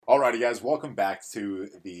Alrighty, guys, welcome back to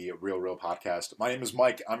the Real podcast. My name is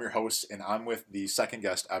Mike. I'm your host, and I'm with the second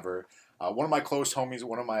guest ever. One of my close homies,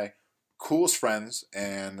 one of my coolest friends,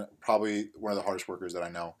 and probably one of the hardest workers that I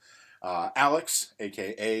know. Alex,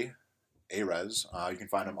 aka A-Rez. You can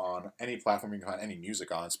find him on any platform you can find any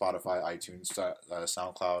music on: Spotify, iTunes,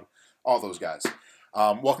 SoundCloud, all those guys.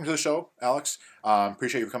 Welcome to the show, Alex.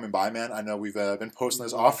 Appreciate you coming by, man. I know we've been posting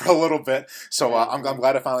this off for a little bit, so I'm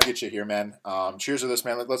glad to finally get you here, man. Cheers to this,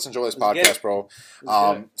 man. Let's enjoy this podcast, bro.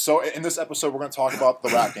 So in this episode, we're going to talk about the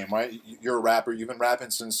rap game, right? You're a rapper. You've been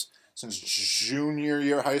rapping since junior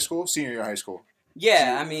year of high school, senior year of high school.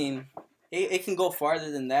 Yeah, I mean, it can go farther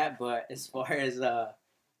than that, but as far as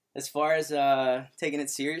taking it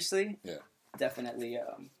seriously, yeah, definitely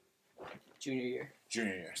junior year.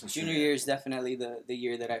 Junior year is definitely the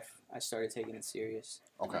year that I started taking it serious.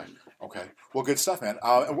 Okay. Well, good stuff, man.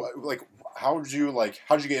 How did you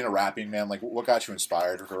get into rapping, man? Like, what got you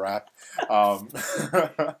inspired to rap? Over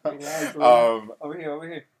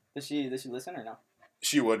here. Does she listen or no?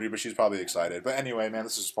 She would be, but she's probably excited. But anyway, man,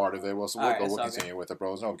 this is part of it. We'll continue with it,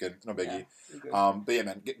 bro. It's no biggie. Yeah, but yeah,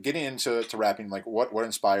 man, getting into rapping, like, what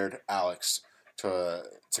inspired Alex to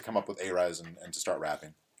come up with A-Rez and to start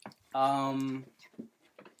rapping?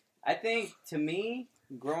 I think to me,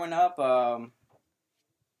 growing up, I've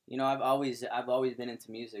always been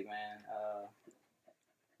into music, man.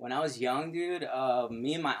 When I was young, dude,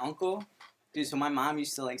 me and my uncle, dude. So my mom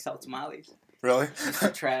used to sell tamales. Really? Used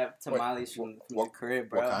to trap tamales from the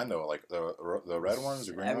crib, bro. What kind though? Like the red ones,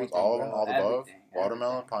 the green everything, ones, all of them, bro, all the above,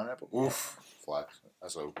 watermelon, everything. pineapple. Oof, flex.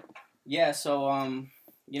 That's a. Yeah. So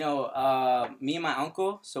me and my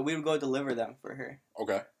uncle, so we would go deliver them for her.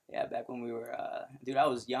 Okay. Yeah, back when we were, dude, I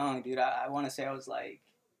was young, dude. I want to say I was like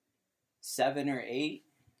 7 or 8,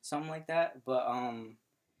 something like that. But,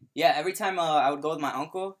 yeah, every time I would go with my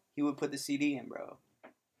uncle, he would put the CD in, bro.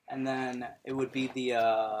 And then it would be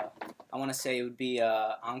Encore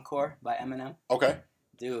by Eminem. Okay.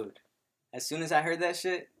 Dude, as soon as I heard that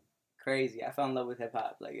shit, crazy. I fell in love with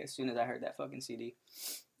hip-hop, as soon as I heard that fucking CD.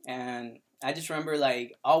 And I just remember,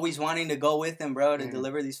 always wanting to go with him, bro, to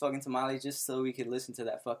deliver these fucking tamales just so we could listen to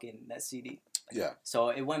that CD. Yeah. So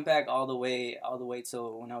it went back all the way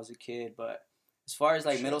till when I was a kid. But as far as,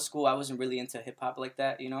 middle school, I wasn't really into hip-hop like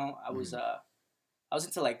that, you know? I was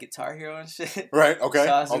into, Guitar Hero and shit. Right, okay,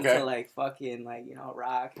 so I was into, fucking,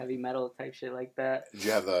 rock, heavy metal type shit like that. Did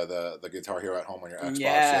you have the Guitar Hero at home on your Xbox?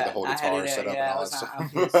 Yeah, you had the whole guitar set up and all that stuff? On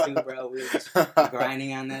PS2, bro. We were just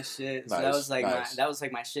grinding on that shit. So nice, that was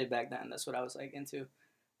my shit back then. That's what I was, into.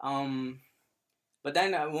 But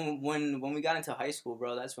then when we got into high school,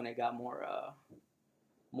 bro, that's when it got more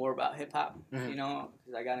about hip-hop, you know?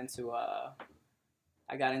 Because I got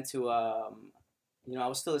into I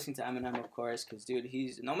was still listening to Eminem, of course, because, dude,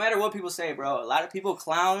 no matter what people say, bro, a lot of people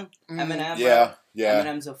clown Eminem. Yeah.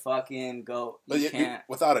 Eminem's a fucking GOAT.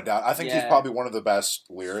 Without a doubt. I think he's probably one of the best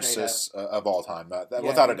lyricists of all time.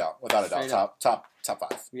 Without a doubt. Top 5.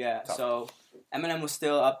 Yeah, top 5. Eminem was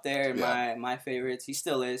still up there in my favorites. He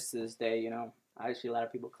still is to this day, you know. Obviously, a lot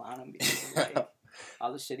of people clown him because of,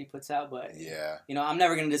 all the shit he puts out, but, I'm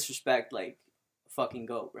never going to disrespect, fucking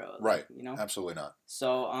GOAT, bro. Right. You know? Absolutely not.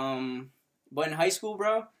 So, but in high school,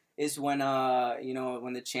 bro, is when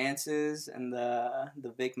when the Chances and the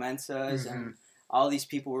Vic Mensahs and all these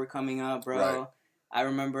people were coming up, bro. Right. I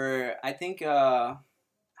remember, I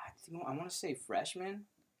want to say freshman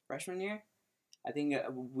year. I think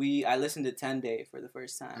I listened to 10 Day for the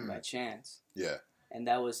first time by chance. Yeah. And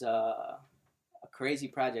that was a crazy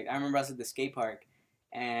project. I remember I was at the skate park.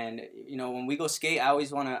 And, when we go skate, I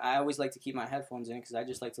always like to keep my headphones in because I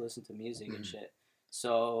just like to listen to music and shit.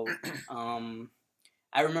 So,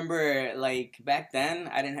 I remember back then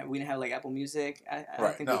we didn't have Apple Music. I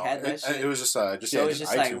don't think we had that shit. It was just so it was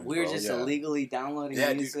just iTunes, we were just illegally downloading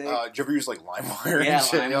music. Did you ever use LimeWire? Yeah, and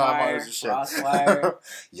shit? LimeWire, Crosswire.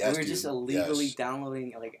 Yes, we were just illegally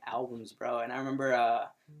downloading albums, bro. And I remember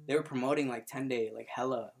they were promoting 10 Day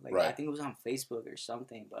hella. I think it was on Facebook or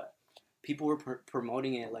something, but people were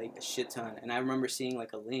promoting it a shit ton. And I remember seeing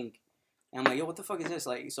a link. And I'm like, yo, what the fuck is this?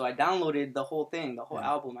 So I downloaded the whole thing, the whole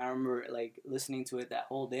album. I remember, listening to it that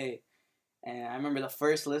whole day. And I remember the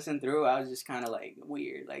first listen through, I was just kind of,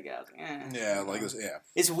 weird. I was like, eh. Yeah, this, yeah.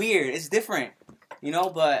 It's weird. It's different,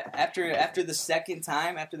 but after the second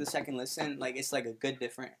listen, it's a good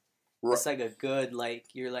different. Right. It's a good,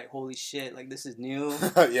 you're holy shit, this is new.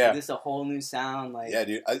 Yeah. This is a whole new sound. Yeah,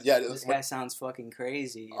 dude. This guy sounds fucking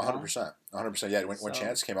crazy. 100%. 100%. Yeah, when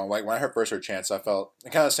Chance came out, when I first heard Chance, I felt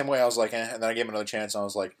kind of the same way. I was like, eh. And then I gave him another chance, and I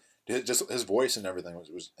was like, just his voice and everything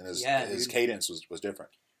was and his cadence was different.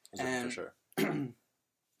 For sure.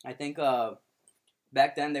 I think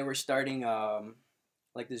back then they were starting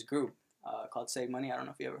like this group called Save Money. I don't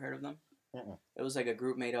know if you ever heard of them. Mm-mm. It was like a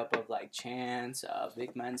group made up of like Chance,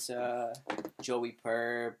 Vic Mensa, Joey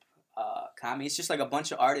Purp, Kami. It's just like a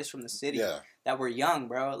bunch of artists from the city that were young,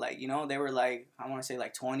 bro. Like, you know, they were like, I want to say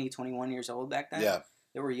like 20, 21 years old back then. Yeah.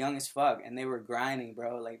 They were young as fuck and they were grinding,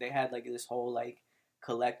 bro. Like they had like this whole like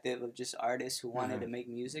collective of just artists who wanted to make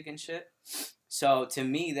music and shit. So to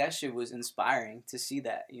me, that shit was inspiring to see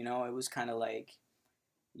that, you know. It was kind of like,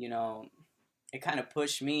 you know, it kind of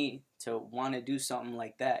pushed me to want to do something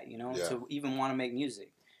like that, you know, to even want to make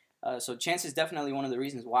music. So Chance is definitely one of the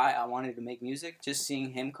reasons why I wanted to make music. Just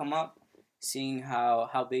seeing him come up, seeing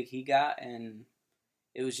how big he got, and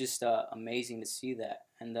it was just amazing to see that.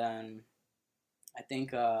 And then I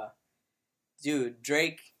think, dude,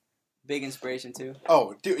 Drake, big inspiration too.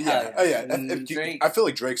 Oh, dude, yeah. Oh, yeah. Drake, I feel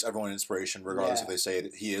like Drake's everyone's inspiration, regardless if they say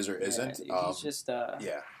it, he is or isn't. He's just,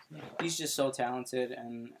 he's just so talented,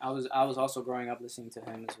 and I was also growing up listening to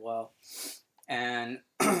him as well. And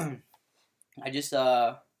I just,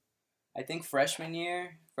 I think sophomore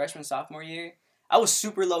year, I was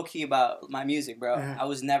super low key about my music, bro. I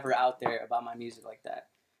was never out there about my music like that.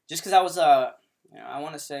 Just because I was, you know, I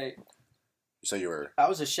want to say. So you were. I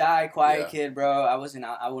was a shy, quiet kid, bro. I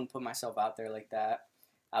wouldn't put myself out there like that.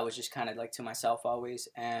 I was just kind of like to myself always,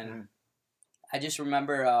 and I just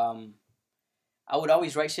remember, I would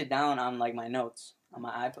always write shit down on like my notes on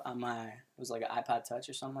my it was like an iPod Touch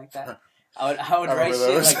or something like that. I would write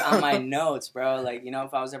shit like on my notes, bro. Like, you know,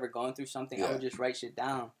 if I was ever going through something, I would just write shit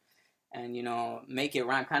down, and you know, make it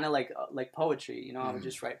rhyme, kind of like poetry. You know, I would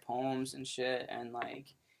just write poems and shit, and like,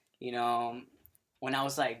 you know, when I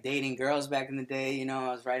was like dating girls back in the day, you know,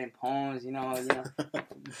 I was writing poems. You know,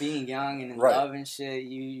 being young and in love and shit.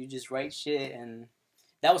 You just write shit, and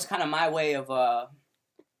that was kind of my way of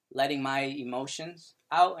letting my emotions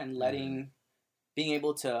out and being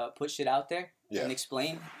able to put shit out there and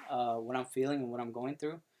explain what I'm feeling and what I'm going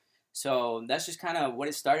through. So that's just kind of what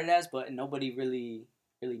it started as, but nobody really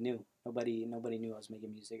knew. Nobody knew I was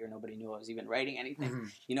making music, or nobody knew I was even writing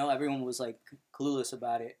anything. You know, everyone was like clueless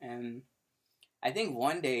about it. And I think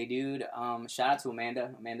one day, dude, shout out to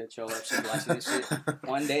Amanda Cho, if she's watching this shit.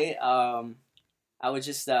 One day, I was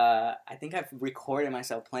just, I think I've recorded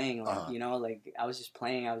myself playing, like, you know, like, I was just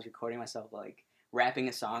playing, I was recording myself, like, rapping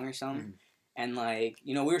a song or something, and, like,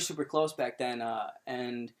 you know, we were super close back then,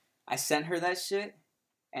 and I sent her that shit,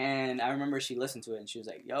 and I remember she listened to it, and she was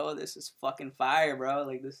like, yo, this is fucking fire, bro,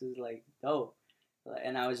 like, this is, like, dope,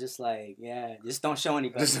 and I was just like, yeah, just don't show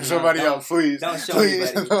anybody. Just somebody else, please. Don't show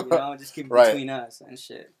anybody, you know, just keep it between us and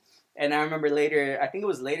shit. And I remember later, I think it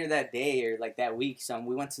was later that day, or, like, that week,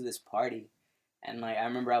 we went to this party. And, like, I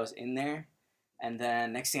remember I was in there, and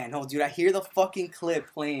then next thing I know, dude, I hear the fucking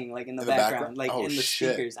clip playing, like, in the background, like, in the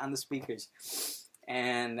speakers, on the speakers.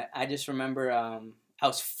 And I just remember I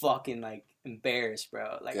was fucking, like, embarrassed,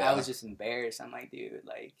 bro. Like, I was just embarrassed. I'm like, dude,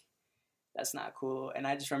 like, that's not cool. And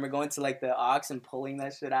I just remember going to, like, the aux and pulling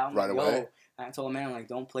that shit out. I'm right like, away. yo. And I told him, man, I'm like,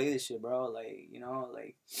 don't play this shit, bro. Like, you know,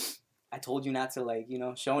 like, I told you not to, like, you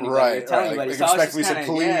know, show anybody or tell anybody. Like, so I was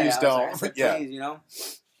respectfully said, please don't. Please, you know.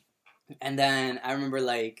 And then I remember,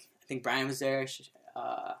 like, I think Brian was there.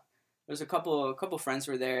 There was a couple friends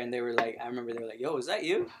were there, and they were like, I remember they were like, yo, is that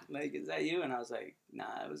you? Like, is that you? And I was like,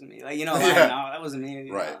 nah, that wasn't me. Like, you know, no, that wasn't me.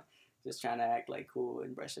 You know? Just trying to act, like, cool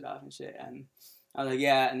and brush it off and shit. And I was like,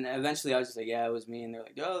 yeah. And eventually I was just like, yeah, it was me. And they're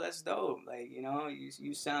like, yo, that's dope. Like, you know,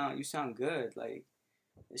 you sound good. Like,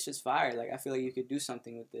 it's just fire. Like, I feel like you could do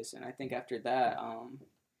something with this. And I think after that,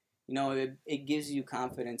 you know, it gives you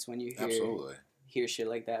confidence when you hear shit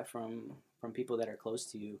like that from people that are close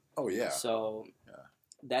to you. Oh yeah. So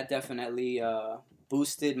that definitely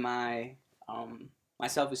boosted my my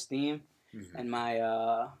self-esteem and my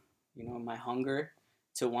you know, my hunger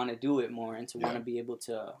to want to do it more and to want to be able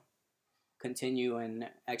to continue and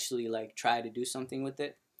actually, like, try to do something with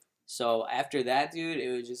it. So after that, dude,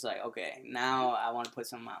 it was just like, okay, now I want to put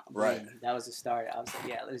something out. Right. That was the start. I was like,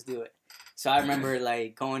 yeah, let's do it. So I remember,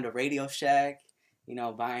 like, going to Radio Shack, you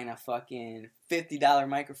know, buying a fucking $50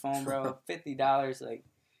 microphone, bro. $50, like,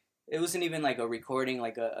 it wasn't even like a recording,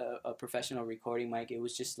 like a professional recording mic. It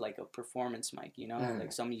was just like a performance mic, you know,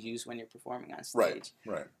 like something you use when you're performing on stage.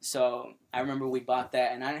 Right. So I remember we bought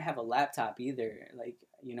that, and I didn't have a laptop either, like,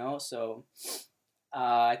 you know, so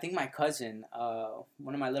I think my cousin,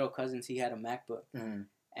 one of my little cousins, he had a MacBook,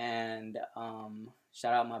 and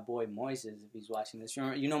shout out my boy Moises if he's watching this.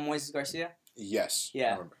 You know Moises Garcia? Yes.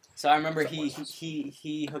 Yeah. So I remember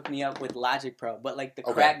he hooked me up with Logic Pro, but like the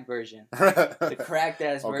cracked version, the cracked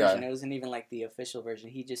ass version. It wasn't even like the official version.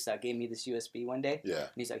 He just gave me this USB one day. Yeah. And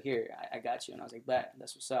he's like, "Here, I got you," and I was like, "Bet,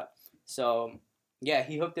 that's what's up." So yeah,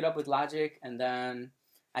 he hooked it up with Logic, and then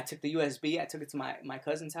I took the USB. I took it to my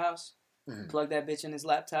cousin's house, plugged that bitch in his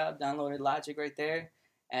laptop, downloaded Logic right there,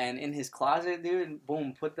 and in his closet, dude,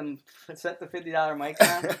 boom, set the $50 mic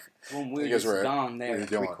on, boom, we were just gone there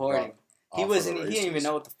recording. He didn't even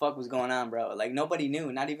know what the fuck was going on, bro. Like, nobody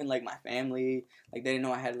knew, not even, like, my family. Like, they didn't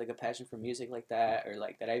know I had, like, a passion for music like that, or,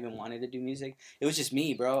 like, that I even wanted to do music. It was just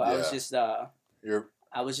me, bro. I was just, I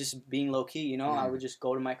was just being low-key, you know? I would just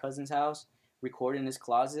go to my cousin's house, record in his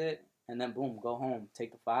closet, and then, boom, go home.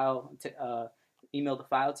 Take the file, email the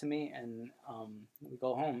file to me, and we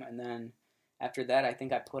go home. And then after that, I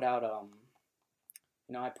think I put out, I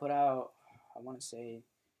want to say,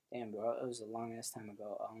 damn, bro, it was a long-ass time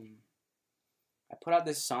ago. I put out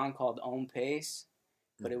this song called Own Pace,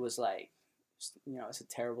 but it was like, you know, it's a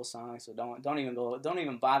terrible song, so don't even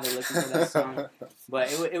bother looking for that song.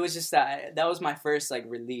 But it was just that was my first like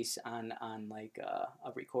release on like a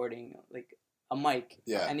recording, like a mic,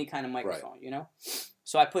 any kind of microphone, you know.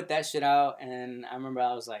 So I put that shit out, and I remember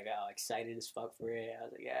I was like, oh, excited as fuck for it. I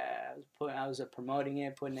was like, yeah, I was promoting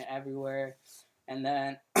it, putting it everywhere. And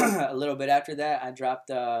then a little bit after that, I dropped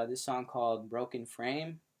this song called Broken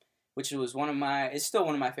Frame, which was it's still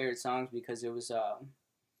one of my favorite songs because it was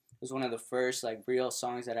one of the first like real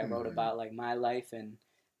songs that I wrote about like my life and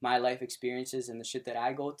my life experiences and the shit that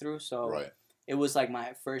I go through. So it was like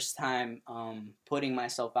my first time putting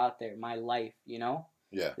myself out there, my life, you know.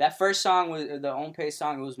 Yeah. That first song was the Own Pace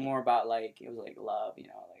song. It was more about like love, you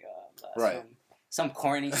know, like some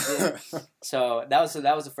corny shit. So that was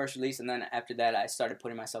the first release, and then after that I started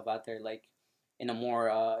putting myself out there like in a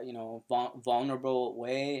more vulnerable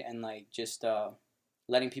way, and like just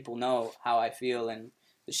letting people know how I feel and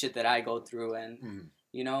the shit that I go through, and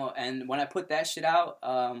you know, and when I put that shit out,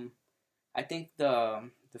 I think the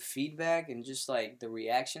feedback and just like the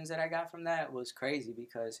reactions that I got from that was crazy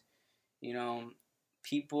because, you know,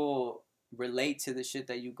 people relate to the shit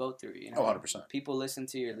that you go through, you know. 100%. People listen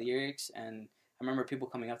to your lyrics, and I remember people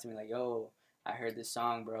coming up to me like, yo, I heard this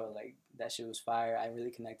song, bro, like that shit was fire. I really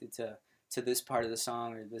connected to this part of the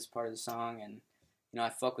song or this part of the song, and you know, I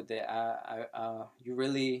fuck with it. You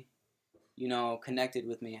really, you know, connected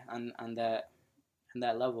with me on that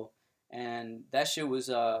level, and that shit was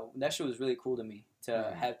really cool to me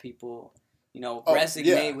to have people, you know,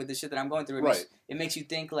 resonate with the shit that I'm going through. It makes you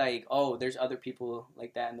think like, oh, there's other people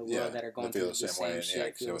like that in the world that are going through the same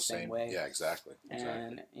shit, feel the same way. Yeah, exactly.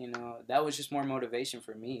 And you know, that was just more motivation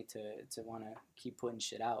for me to want to keep putting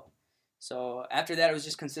shit out. So after that, it was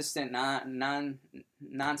just consistent,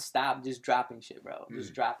 non-stop, just dropping shit, bro.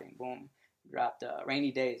 Just dropping, boom. Dropped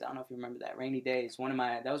Rainy Days. I don't know if you remember that. Rainy Days.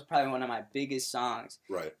 That was probably one of my biggest songs.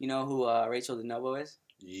 Right. You know who Rachel DeNovo is?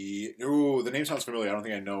 Yeah. Ooh, the name sounds familiar. I don't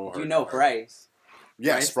think I know her. Do you know Bryce?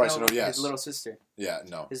 Yes, Bryce. Yes. His little sister. Yeah,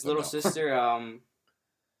 no. His little sister,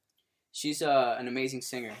 she's an amazing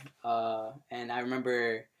singer. And I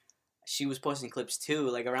remember she was posting clips too,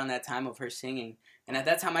 like around that time of her singing. And at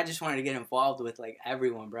that time, I just wanted to get involved with like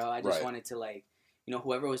everyone, bro. I just wanted to like, you know,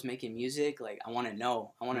 whoever was making music, like I want to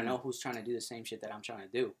know who's trying to do the same shit that I'm trying to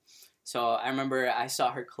do. So I remember I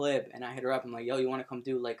saw her clip and I hit her up. I'm like, yo, you want to come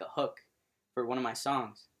do like a hook for one of my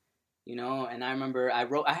songs? You know, and I remember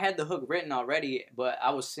I had the hook written already, but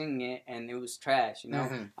I was singing it and it was trash, you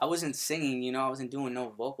know. I wasn't singing, you know, I wasn't doing no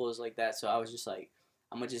vocals like that. So I was just like,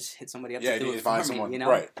 I'm going to just hit somebody up to do it for me, you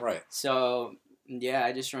know. Right. So yeah,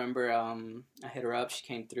 I just remember I hit her up. She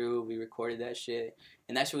came through. We recorded that shit,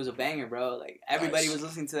 and that shit was a banger, bro. Like everybody was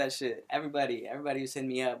listening to that shit. Everybody was hitting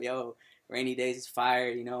me up. Yo, Rainy Days is fire.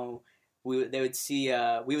 You know, we would see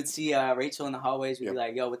Rachel in the hallways. We'd be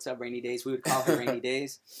like, yo, what's up, Rainy Days? We would call her Rainy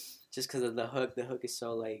Days, just because of the hook. The hook is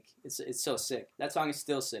so like it's so sick. That song is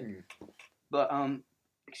still sick. But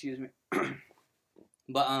excuse me.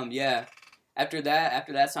 But yeah. After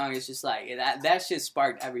that song, it's just like that shit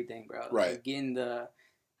sparked everything, bro. Right. Like, getting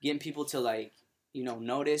people to like, you know,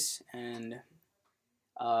 notice and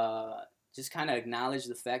just kind of acknowledge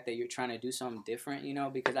the fact that you're trying to do something different, you know,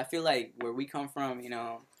 because I feel like where we come from, you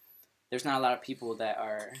know, there's not a lot of people that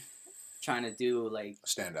are trying to do like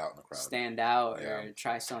stand out in the crowd, or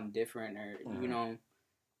try something different, or you know,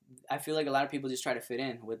 I feel like a lot of people just try to fit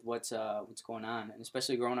in with what's going on, and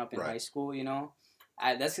especially growing up in high school, you know.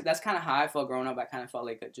 That's kind of how I felt growing up. I kind of felt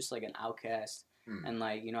like just like an outcast, and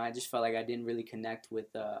like, you know, I just felt like I didn't really connect with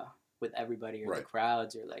everybody or the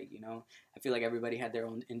crowds, or like, you know, I feel like everybody had their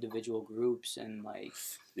own individual groups, and like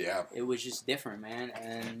it was just different, man.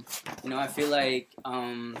 And you know, I feel like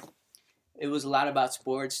it was a lot about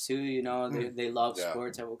sports too. You know, they love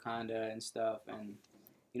sports at Wakanda and stuff, and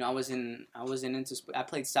you know, I wasn't into I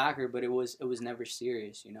played soccer, but it was never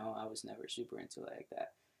serious. You know, I was never super into it like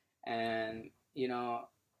that. And you know,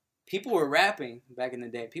 people were rapping back in the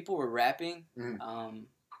day. People were rapping.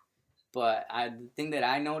 But the thing that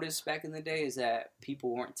I noticed back in the day is that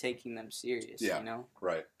people weren't taking them serious. Yeah. You know,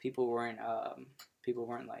 right. People weren't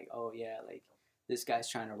like, oh yeah, like this guy's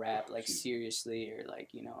trying to rap like seriously, or like,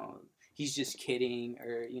 you know, he's just kidding,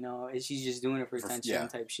 or you know, he's just doing it for attention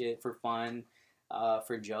type shit, for fun,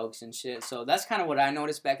 for jokes and shit. So that's kind of what I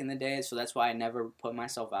noticed back in the day. So that's why I never put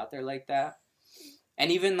myself out there like that. And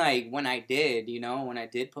even, like, when I did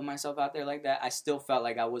put myself out there like that, I still felt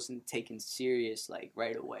like I wasn't taken serious, like,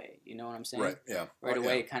 right away. You know what I'm saying? Right, yeah. Right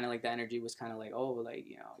away, kind of like the energy was kind of like, oh, like,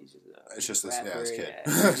 you know, he's just this kid.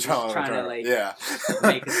 He's just trying to, like,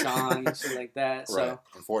 make a song and shit like that. So, right,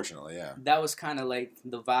 unfortunately, yeah. That was kind of, like,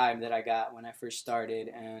 the vibe that I got when I first started.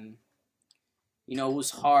 And, you know, it was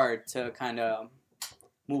hard to kind of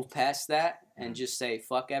move past that and just say,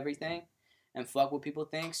 fuck everything. And fuck what people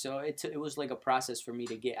think. So it was like a process for me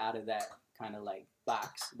to get out of that kind of like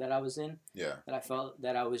box that I was in. Yeah. That I felt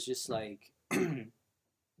that I was just like, you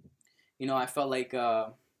know, I felt like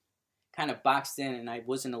kind of boxed in, and I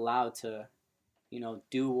wasn't allowed to, you know,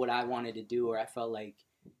 do what I wanted to do, or I felt like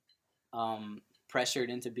pressured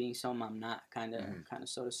into being something I'm not, kind of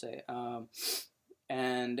so to say.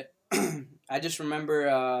 And I just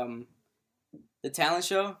remember the talent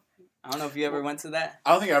show. I don't know if you ever went to that.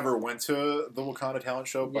 I don't think I ever went to the Wakanda talent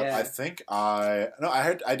show, but I think I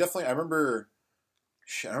remember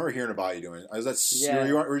hearing about you doing. Is that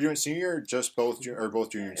were you doing senior, or just both junior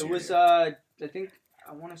and senior? It was I think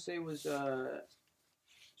I want to say it was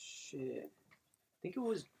shit. I think it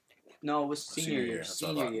was senior year.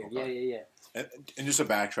 Senior year. Okay. Yeah. And just to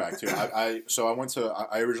backtrack too,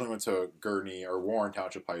 I originally went to Gurney or Warren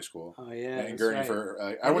Township High School. Oh yeah. In Gurney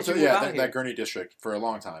for I went to that Gurney district for a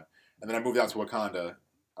long time. And then I moved out to Wakanda.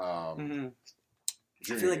 I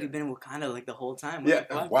feel like you've been in Wakanda like the whole time.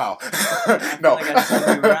 Wow. No. Like I've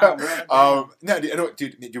seen you around, bro.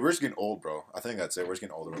 Dude, we're just getting old, bro. I think that's it. We're just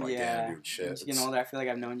getting older. We're like, damn, dude, shit. Just getting older. I feel like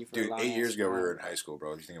I've known you for a long time. 8 years ago, we were in high school,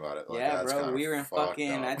 bro. If you think about it. Like, yeah, bro. We were in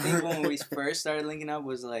fucking. I think when we first started linking up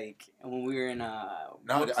was like when we were in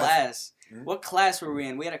what class? What class were we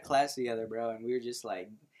in? We had a class together, bro, and we were just like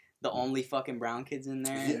the only fucking brown kids in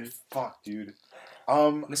there. Yeah, fuck, dude.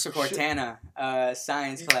 Mr. Cortana,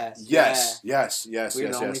 science class. Yes. We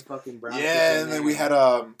were the only fucking brown kids and then we had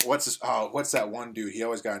what's that one dude? He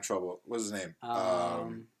always got in trouble. What's his name?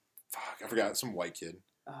 Fuck, I forgot. Some white kid.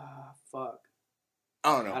 Fuck.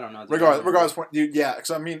 I don't know. Regardless, dude. Yeah,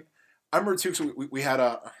 because I mean, I remember too. So we had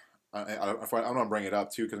I'm gonna bring it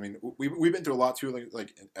up too, because I mean, we've been through a lot too,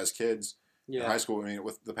 like as kids. In high school, I mean,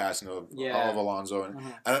 with the passing of Alonzo, and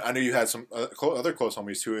I knew you had some other close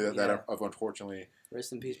homies too that have unfortunately.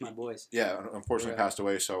 Rest in peace, my boys. Yeah, unfortunately passed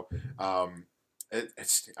away. So, I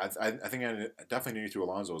think I definitely knew you through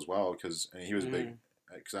Alonzo as well, because he was big.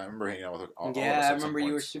 Because I remember hanging out with all of us. Yeah, I remember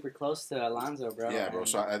you were super close to Alonzo, bro. Yeah, bro.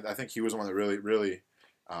 So I think he was the one that really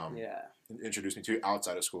introduced me to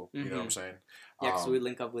outside of school. You know what I'm saying? Yeah, because we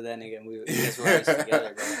link up with that nigga, and we guys were always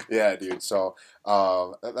together, bro. Yeah, dude. So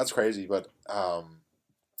that's crazy, but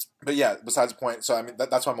yeah. Besides the point, so I mean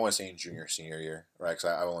that's why I'm only saying senior year, right? Because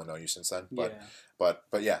I've only known you since then. But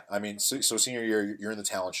yeah, I mean, so senior year, you're in the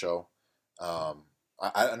talent show. I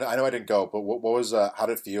know I didn't go, but what was how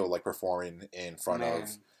did it feel like performing in front of?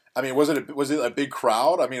 I mean, was it a big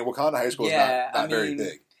crowd? I mean, Wakanda High School is not very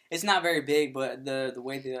big. It's not very big, but the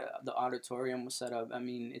way the auditorium was set up, I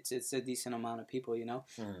mean, it's a decent amount of people, you know.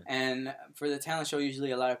 And for the talent show,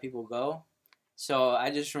 usually a lot of people go. So I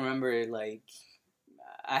just remember, like,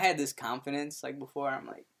 I had this confidence, like, before. I'm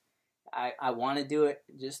like, I want to do it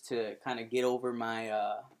just to kind of get over my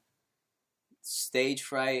stage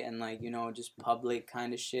fright and, like, you know, just public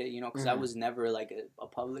kind of shit, you know, because I was never like a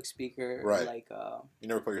public speaker, right? Like you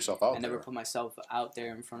never put yourself out. I never put myself out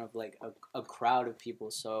there in front of like a crowd of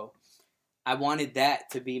people, so I wanted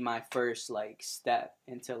that to be my first like step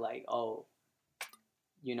into like, oh,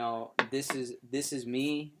 you know, this is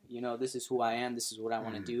me, you know, this is who I am, this is what I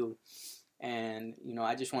want to do, and you know,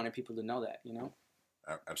 I just wanted people to know that, you know.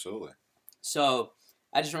 Absolutely. So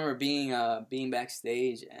I just remember being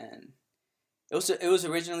backstage, and it was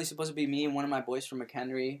originally supposed to be me and one of my boys from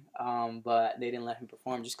McHenry, but they didn't let him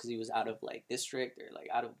perform just because he was out of like district or like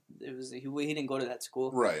out of he didn't go to that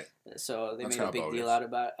school, right? So they made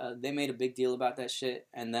a big deal about that shit,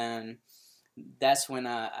 and then that's when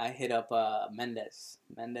I hit up Mendez.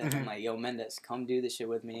 I'm like, yo, Mendez, come do this shit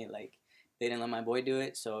with me. Like, they didn't let my boy do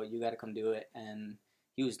it, so you got to come do it, and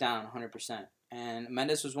he was down 100%. And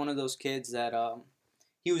Mendez was one of those kids that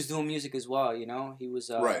he was doing music as well, you know. He was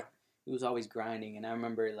right. He was always grinding, and I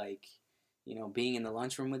remember, like, being in the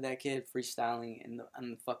lunchroom with that kid, freestyling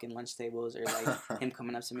on the fucking lunch tables, or like him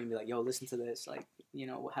coming up to me and be like, "Yo, listen to this." Like,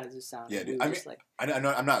 how does this sound? Yeah, dude. I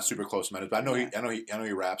know I'm not super close to Menace, but I know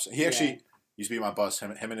he raps. He actually used to be my bus.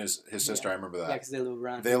 Him and his sister. I remember that. Yeah, because they live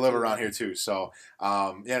around. They live around here too. So,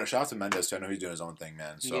 no, shout out to Mendez too. I know he's doing his own thing,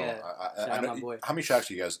 man. So, I know. My boy. How many tracks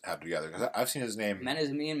do you guys have together? Because I've seen his name.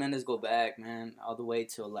 Me and Mendez go back, man, all the way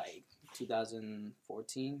till like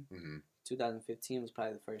 2014. 2015 was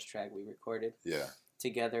probably the first track we recorded. Yeah.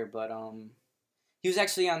 Together, but he was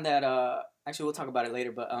actually on that. Actually, we'll talk about it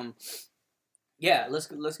later. But yeah, let's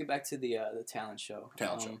get back to the talent show.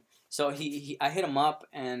 So I hit him up,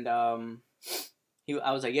 and I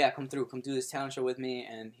was like, yeah, come do this talent show with me,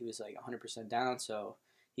 and he was like 100% down. So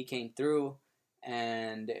he came through,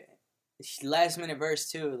 and last minute verse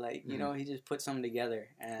too, like he just put something together,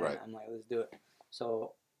 and I'm like, let's do it.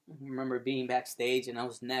 So I remember being backstage, and I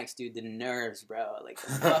was next, dude. The nerves, bro. Like, the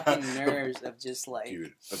fucking nerves of just, like...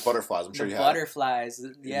 Dude, the butterflies. I'm sure you had. Butterflies.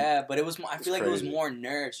 Yeah, but it was... I feel like it was more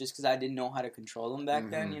nerves just because I didn't know how to control them back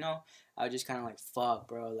then, I was just kind of like, fuck,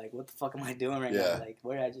 bro. Like, what the fuck am I doing right now? Like,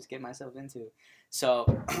 what did I just get myself into? So,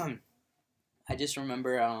 I just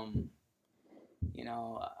remember,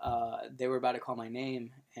 they were about to call my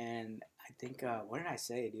name, and I think... what did I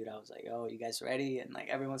say, dude? I was like, oh, you guys ready? And, like,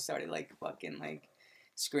 everyone started, like, fucking, like...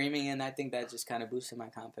 screaming, and I think that just kind of boosted my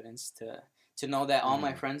confidence to know that all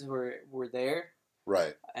my friends were there,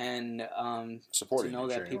 right, and supporting, to know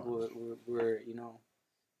that people were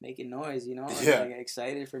making noise, and, like,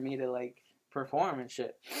 excited for me to like perform and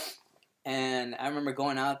shit. And I remember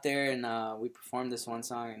going out there, and we performed this one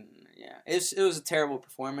song, and it was a terrible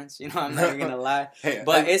performance, I'm not gonna lie.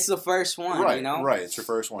 But it's the first one, right, it's your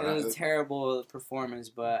first one. It was a terrible performance,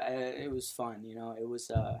 but it was fun, it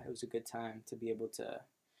was a good time to be able to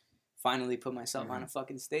finally put myself on a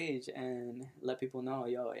fucking stage and let people know,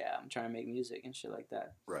 I'm trying to make music and shit like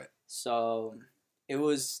that. Right. So it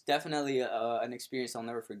was definitely an experience I'll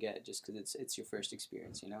never forget, just because it's your first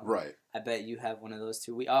experience, Right. I bet you have one of those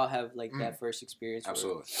too. We all have like that first experience.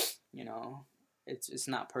 Absolutely. Where, it's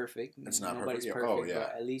not perfect. It's not Nobody's perfect.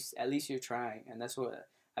 But at least you're trying, and that's what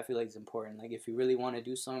I feel like is important. Like, if you really want to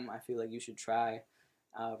do something, I feel like you should try,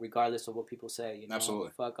 regardless of what people say. Absolutely.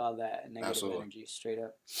 Fuck all that negative energy, straight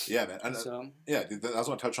up. Yeah, man. And, dude, I was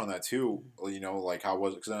going to touch on that too. Like, how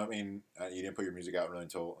was it? Because I mean, you didn't put your music out really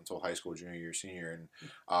until high school, junior year, senior,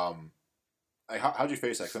 and how'd you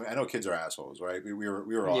face that? 'Cause I know kids are assholes, right? We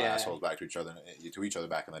were all assholes back to each other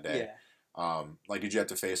back in the day. Yeah. Like, did you have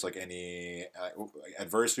to face like any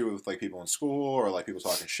adversity with like people in school or like people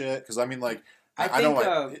talking shit? Because I mean, like, I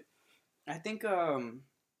think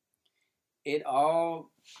it all,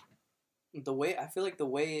 I feel like the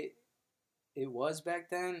way it was back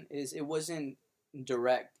then is it wasn't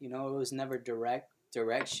direct, it was never direct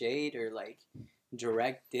shade or like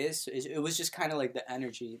direct diss. It was just kind of like the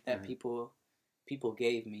energy that people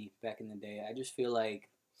gave me back in the day. I just feel like,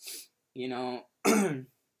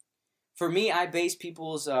 for me, I base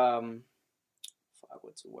people's,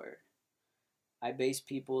 what's the word? I base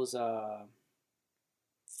people's,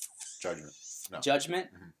 judgment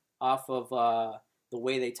off of the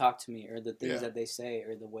way they talk to me, or the things that they say,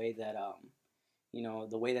 or the way that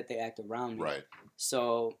the way that they act around me. Right.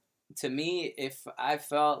 So to me, if I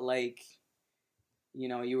felt like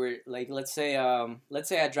you were like, let's say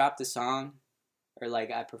I dropped a song, or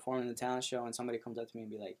like I performed in the talent show, and somebody comes up to me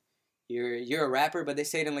and be like, you're a rapper, but they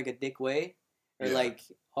say it in like a dick way, or like,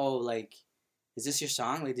 oh, like, is this your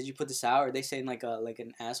song? Like, did you put this out? Or they say in like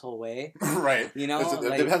an asshole way, right? It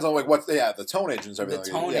like, depends on like what the tonnage and everything. The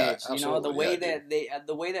tonnage, the way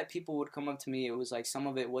the way that people would come up to me, it was like some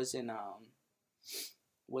of it wasn't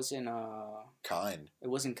kind. It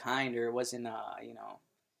wasn't kind, or it wasn't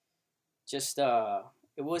just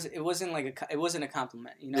it wasn't a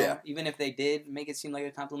compliment. Even if they did make it seem like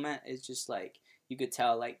a compliment, it's just like you could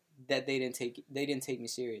tell like that they didn't take me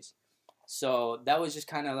serious. So that was just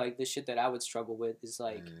kind of like the shit that I would struggle with, is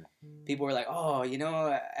like people were like, oh,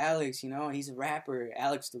 Alex, he's a rapper,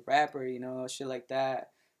 Alex the rapper, shit like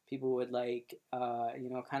that. People would like,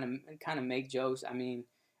 kind of make jokes. I mean,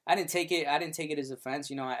 I didn't take it as offense.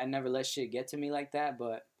 I never let shit get to me like that,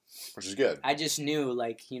 but which is good. I just knew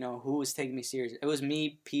like, who was taking me serious. It was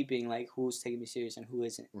me peeping like who's taking me serious and who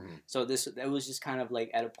isn't. So that was just kind of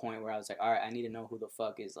like at a point where I was like, all right, I need to know who the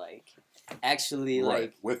fuck is like actually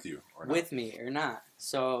like with you or not. With me or not.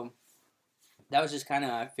 So that was just kind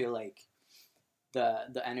of, I feel like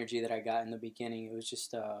the energy that I got in the beginning. It was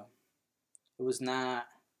just it was not,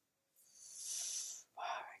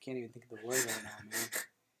 I can't even think of the word right now, man.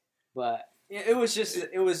 But it was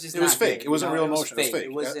fake. It wasn't real emotion.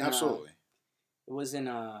 It was fake. Absolutely. It wasn't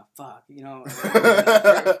fuck, you know. What's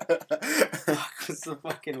the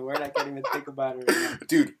fucking word? I can't even think about it right now.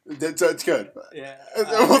 Dude, that's good. Yeah.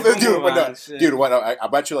 Dude, what? I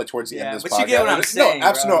bet you like towards the end of this podcast. But you get what I'm saying. No,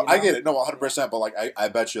 absolutely. Bro, I get it. No, 100%. But like, I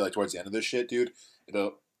bet you like towards the end of this shit, dude,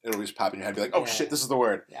 it'll just pop in your head and be like, oh shit, this is the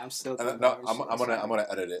word. Yeah, I'm still. No, I'm gonna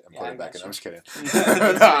edit it and put it back in. I'm just kidding. No,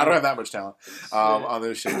 I don't have that much talent on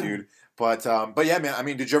this shit, dude. But yeah, man. I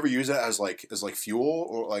mean, did you ever use it as fuel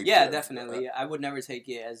or like? Yeah, definitely. I would never take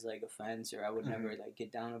it as like offense, or I would never like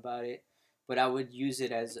get down about it. But I would use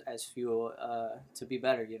it as fuel to be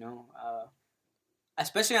better, you know.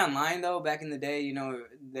 Especially online though. Back in the day, you know,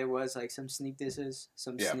 there was like some sneak disses,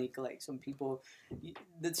 some people.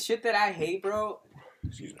 The shit that I hate, bro.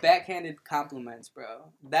 Backhanded compliments,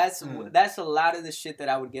 bro. That's a lot of the shit that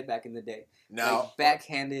I would get back in the day. Now, like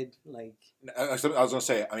backhanded, like. I was gonna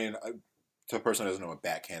say. I mean, to a person who doesn't know what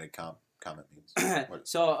backhanded comment means.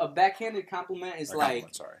 So a backhanded compliment is like,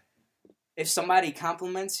 if somebody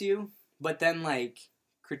compliments you, but then like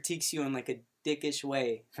critiques you in like a dickish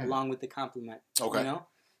way along with the compliment. Okay. You know,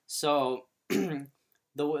 so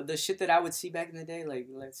the shit that I would see back in the day, like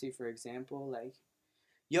let's see for example, like,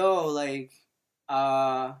 yo,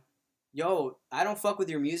 I don't fuck with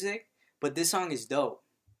your music, but this song is dope.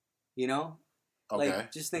 You know? Okay.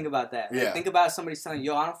 Like, just think about that. Like, think about somebody telling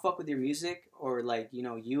you, yo, I don't fuck with your music, or like, you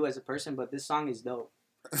know, you as a person, but this song is dope.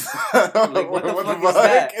 Like, what the fuck is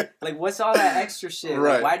that? Like, what's all that extra shit?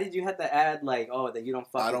 Right. Like, why did you have to add, like, oh, that you don't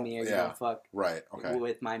fuck with me, or you don't fuck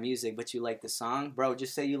with my music, but you like the song? Bro,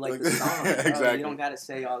 just say you like the song. Exactly. You don't gotta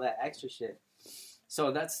say all that extra shit.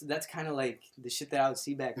 So that's kind of like the shit that I would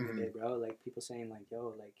see back in the day, bro. Like, people saying, like,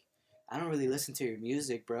 yo, like, I don't really listen to your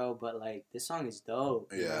music, bro, but, like, this song is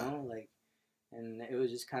dope, you know? Like, and it was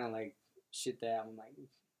just kind of, like, shit that I'm like,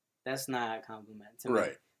 that's not a compliment to me.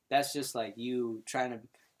 Right. That's just, like, you trying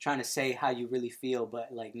to say how you really feel,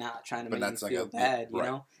 but, like, not trying to make me feel bad, you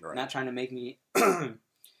know? Right. Not trying to make me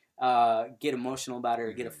get emotional about it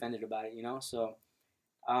or get offended about it, you know? So,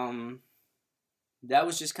 that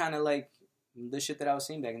was just kind of, like, the shit that I was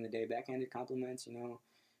seeing back in the day. Backhanded compliments, you know?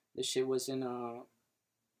 This shit wasn't,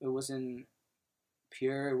 it wasn't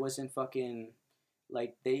pure, it wasn't fucking...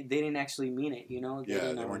 Like, they didn't actually mean it, you know? They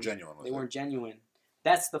weren't genuine. They weren't genuine.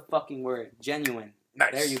 That's the fucking word. Genuine.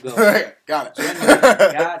 Nice. There you go. Got it. Genuine.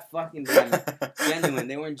 God fucking damn it. Genuine.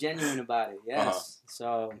 They weren't genuine about it. Yes.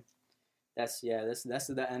 So, that's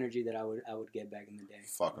the energy that I would get back in the day.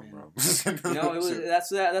 Fuck them, bro. You know,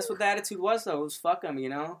 that's what the attitude was, though. It was fuck them, you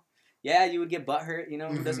know? Yeah, you would get butthurt, you know?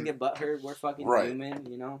 Who doesn't get butthurt? We're fucking human,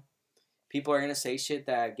 you know? People are going to say shit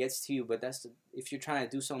that gets to you, but if you're trying to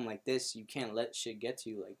do something like this, you can't let shit get to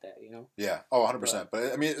you like that, you know? Yeah. Oh, 100%.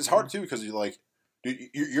 But I mean, it's hard, too, because you're like, dude,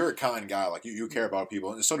 you're a kind guy. Like, you care about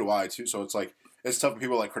people, and so do I, too. So it's like, it's tough when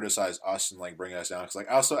people, like, criticize us and, like, bring us down. Because, like,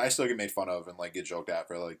 I still get made fun of and, like, get joked at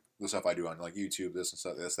for, like, the stuff I do on, like, YouTube, this and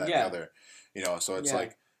stuff, this, that, and the other. You know, so it's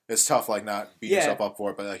like, it's tough, like, not beating yourself up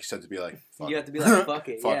for it, but, like you said, to be like, fuck you have to be like, fuck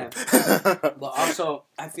it, But also,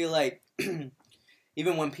 I feel like...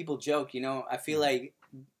 Even when people joke, you know, I feel like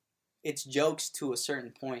it's jokes to a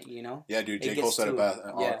certain point, you know? Yeah, dude, J. Cole said it best.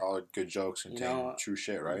 All good jokes contain true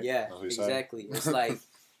shit, right? Yeah, exactly. It's like,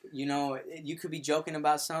 you know, you could be joking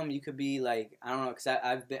about something. You could be like, I don't know, because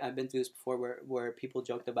I've been through this before where people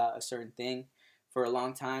joked about a certain thing for a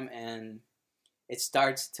long time, and it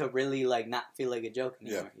starts to really, like, not feel like a joke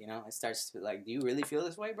anymore, you know? It starts to, like, do you really feel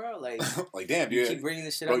this way, bro? Like, like damn, dude. You keep bringing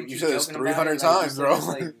this shit up. You said this 300 times, bro.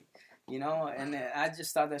 You know, and I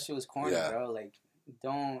just thought that shit was corny, bro. Like,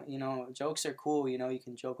 don't, you know, jokes are cool, you know, you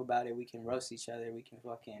can joke about it, we can roast each other, we can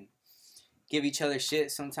fucking give each other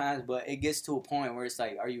shit sometimes, but it gets to a point where it's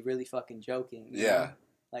like, are you really fucking joking? You know?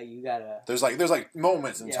 Like, you gotta... There's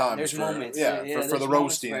moments in time. There's moments. For the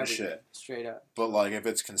roasting and shit. Straight up. But, like, if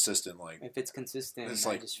it's consistent, like... If it's consistent, it's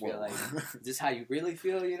like, I just feel like, is this how you really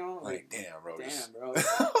feel, you know? Like damn, bro. Damn, bro.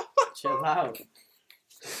 Chill out.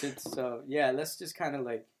 So, yeah, let's just kind of,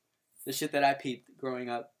 like... The shit that I peeped growing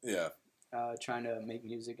up. Yeah. Trying to make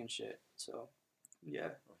music and shit. So, yeah.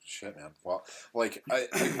 Oh, shit, man. Well, like,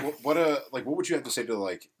 what would you have to say to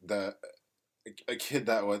like a kid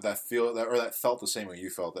that felt the same way you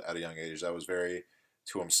felt at a young age? That was very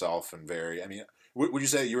to himself and very. I mean, would you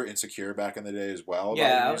say you were insecure back in the day as well?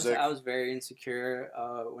 Yeah, I was very insecure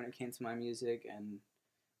when it came to my music, and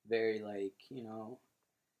very like, you know,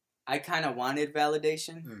 I kind of wanted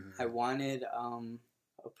validation. Mm-hmm. I wanted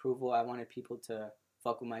approval. I wanted people to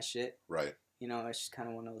fuck with my shit. Right. You know, it's just kind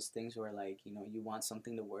of one of those things where, like, you know, you want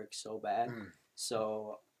something to work so bad,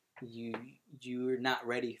 so you're not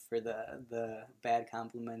ready for the bad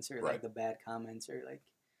compliments or like the bad comments or like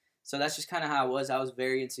So that's just kind of how I was. I was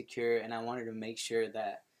very insecure, and I wanted to make sure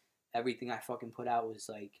that everything I fucking put out was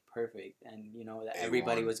like perfect, and you know that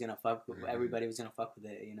everybody was gonna fuck with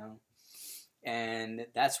it, you know. And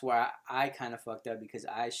that's where I kind of fucked up, because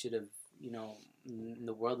I should have, you know, in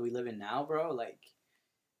the world we live in now, bro, like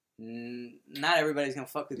not everybody's gonna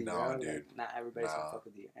fuck with you, bro. Dude. Like, not everybody's gonna fuck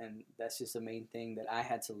with you, and that's just the main thing that I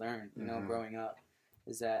had to learn, you know, growing up.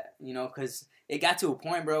 Is that, you know, because it got to a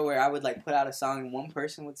point, bro, where I would like put out a song and one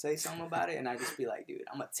person would say something about it, and I'd just be like, dude,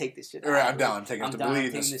 I'm gonna take this shit. Right, I'm down. I'm taking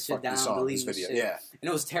this shit down. Deleting this shit. Yeah. And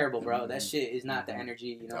it was terrible, bro. That shit is not the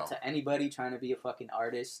energy, you know, to anybody trying to be a fucking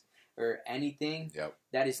artist or anything. Yep.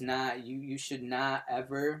 That is not you. You should not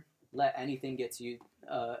ever let anything get you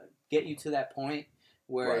to that point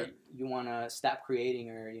where you want to stop creating,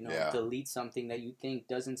 or you know, delete something that you think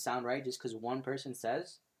doesn't sound right just because one person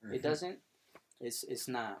says it doesn't. It's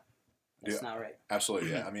not. It's not right. Absolutely,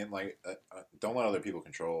 yeah. I mean, like, don't let other people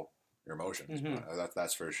control your emotions.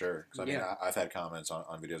 That's for sure. Because, I mean, I've had comments on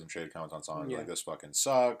videos and traded comments on songs like, this fucking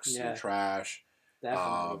sucks, you're trash.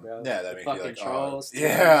 Definitely, bro. Yeah, that makes you like, trolls.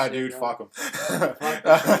 Yeah, shit, dude, bro. fuck them. Fuck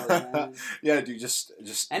the trolls, yeah, dude, just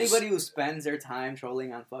anybody who spends their time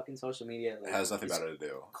trolling on fucking social media like, has nothing better to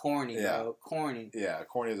do. Corny, bro. Corny. Yeah,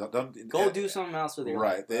 corny. Go do something else with your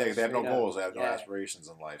life. Right. They have no goals. They have no aspirations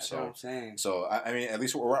in life. That's what I'm saying. So I mean, at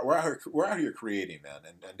least we're out here creating, man,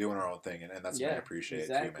 and doing our own thing, and that's what I appreciate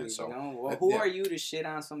too, man. So you know? Well, who are you to shit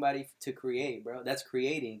on somebody to create, bro? That's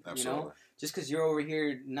creating. Absolutely. You know. Just because you're over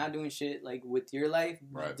here not doing shit like with your life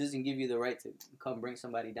doesn't give you the right to come bring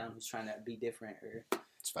somebody down who's trying to be different or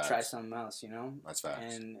try something else, you know? That's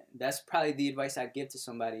facts. And that's probably the advice I'd give to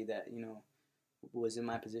somebody that, you know, was in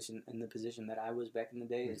the position that I was back in the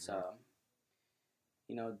day. Is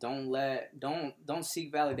you know, don't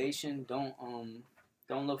seek validation, don't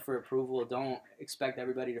look for approval, don't expect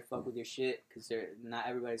everybody to fuck with your shit, because not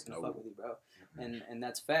everybody's gonna fuck with you, bro. And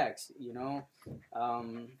that's facts, you know.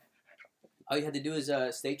 All you have to do is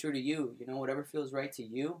stay true to you. You know, whatever feels right to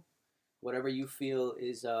you, whatever you feel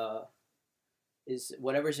is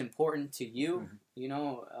whatever's important to you. You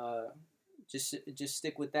know, just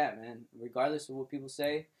stick with that, man. Regardless of what people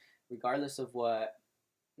say, regardless of what,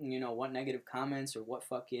 you know, what negative comments or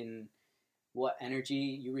what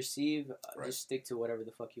energy you receive, just stick to whatever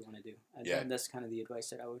the fuck you want to do. That's kind of the advice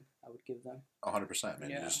that I would give them. 100%, man.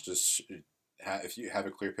 Yeah. Just if you have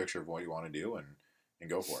a clear picture of what you want to do and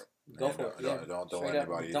go for it. Don't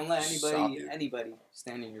let anybody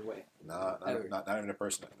stand in your way. Not even a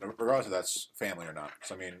person, regardless if that's family or not.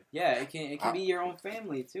 So I mean, it can be your own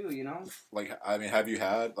family too. You know. Like, I mean, have your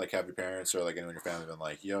parents or like anyone in your family been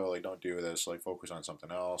like, yo, like, don't do this, like, focus on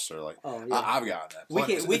something else, or like, I've gotten that.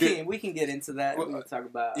 We can get into that. We can talk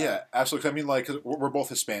about. Absolutely. I mean, like, cause we're both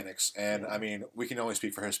Hispanics, and I mean, we can only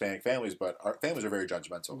speak for Hispanic families, but our families are very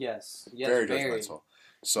judgmental. Yes, very judgmental.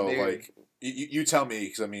 So, like, you tell me,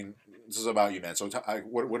 because I mean, this is about you, man. So,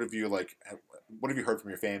 what have you heard from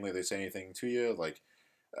your family? Did they say anything to you, like?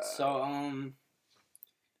 You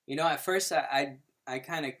know, at first I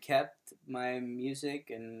kind of kept my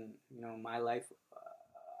music and, you know, my life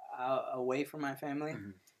away from my family.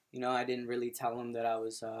 You know, I didn't really tell them that I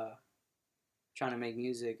was trying to make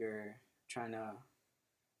music or trying to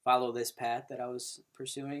follow this path that I was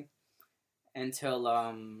pursuing until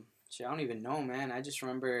I don't even know, man. I just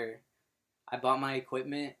remember I bought my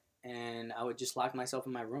equipment and I would just lock myself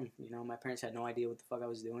in my room. You know, my parents had no idea what the fuck I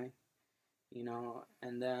was doing. You know,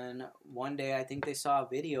 and then one day I think they saw a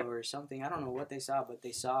video or something. I don't know what they saw, but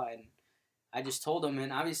they saw it. And I just told them,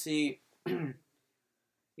 and obviously, you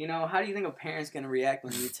know, how do you think a parent's going to react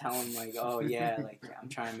when you tell them, like, oh, yeah, like, I'm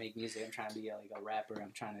trying to make music. I'm trying to be, like, a rapper.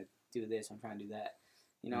 I'm trying to do this. I'm trying to do that.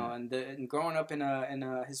 You know, and growing up in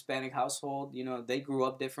a Hispanic household, you know, they grew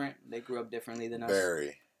up different. They grew up differently than us.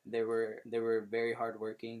 Very. They were very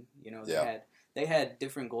hardworking. You know, they had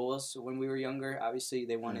different goals when we were younger. Obviously,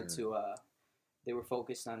 they wanted to. They were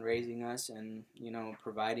focused on raising us and, you know,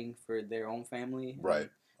 providing for their own family,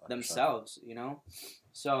 themselves. You know,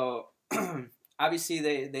 so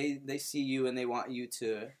obviously they see you and they want you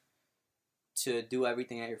to do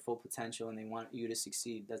everything at your full potential, and they want you to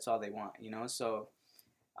succeed. That's all they want. You know, so.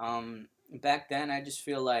 Back then, I just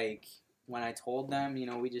feel like when I told them, you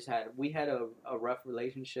know, we had a rough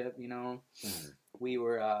relationship. You know, we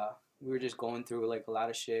were just going through like a lot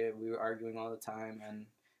of shit. We were arguing all the time, and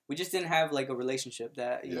we just didn't have like a relationship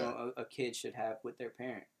that you know a kid should have with their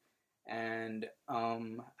parent. And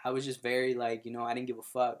I was just very like, you know, I didn't give a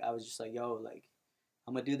fuck. I was just like, yo, like,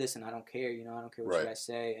 I'm gonna do this, and I don't care. You know, I don't care what you guys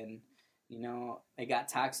say. And you know, it got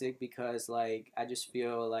toxic because like I just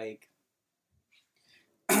feel like.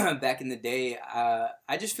 back in the day,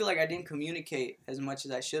 I just feel like I didn't communicate as much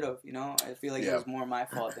as I should have. You know, I feel like it was more my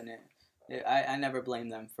fault than it. I never blame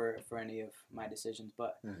them for any of my decisions,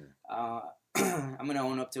 but I'm gonna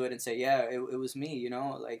own up to it and say, yeah, it was me. You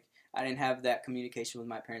know, like I didn't have that communication with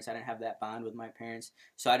my parents. I didn't have that bond with my parents,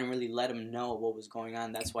 so I didn't really let them know what was going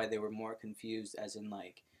on. That's why they were more confused, as in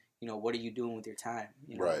like, you know, what are you doing with your time?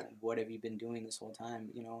 You know, what have you been doing this whole time?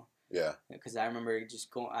 You know. Yeah. Because I remember just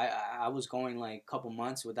going, I was going like a couple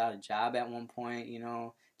months without a job at one point, you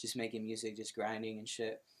know, just making music, just grinding and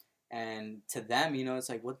shit. And to them, you know, it's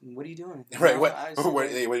like, what are you doing? You right. know, What are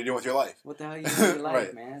you doing with your life? What the hell are you doing with your life,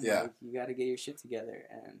 right. man? Yeah. Like, you got to get your shit together.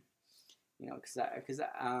 And, you know,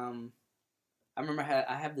 I remember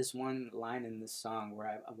I have this one line in this song where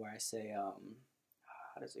I say, how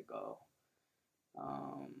does it go?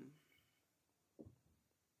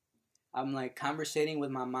 I'm like conversating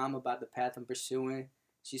with my mom about the path I'm pursuing.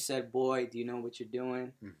 She said, boy, do you know what you're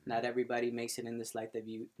doing? Not everybody makes it in this life that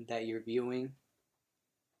you're viewing.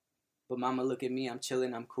 But mama, look at me, I'm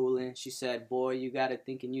chilling, I'm cooling. She said, boy, you gotta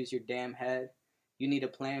think and use your damn head. You need a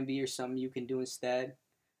plan B or something you can do instead.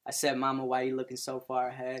 I said, mama, why you looking so far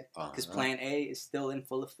ahead? Because plan A is still in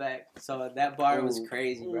full effect. So that bar was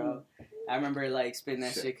crazy, bro. I remember like spitting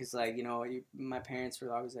that shit because, like, you know, my parents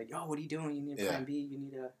were always like, yo, what are you doing? You need a plan B.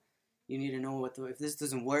 You need to know if this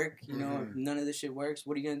doesn't work, you know, if none of this shit works,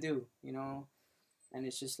 what are you going to do, you know? And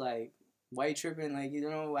it's just like, why are you tripping? Like, you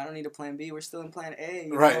know, I don't need a plan B. We're still in plan A.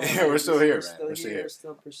 Right. Like, we're still here, man. We're still here. We're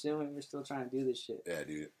still pursuing. We're still trying to do this shit. Yeah,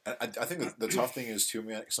 dude. I think the tough thing is, too,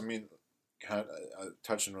 man, because, I mean, kind of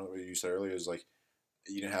touching on what you said earlier is, like,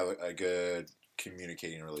 you didn't have a good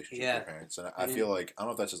communicating relationship with your parents. And I feel like, I don't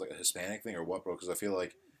know if that's just, like, a Hispanic thing or what, bro, because I feel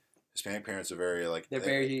like Hispanic parents are very, like... They're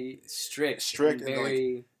very strict. And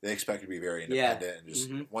very... like, they expect you to be very independent. And just,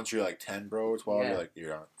 once you're, like, 10, bro, 12, you're, like,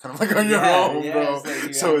 you're kind of, like, on your own, bro.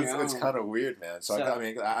 So it's kind of weird, man. So I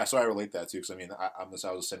mean, I relate that, too, because, I mean, I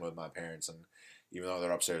was sitting with my parents, and even though they're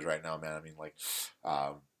upstairs right now, man, I mean, like,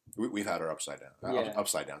 we've had our ups and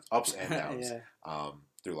downs,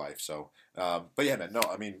 through life. So, but yeah, man, no,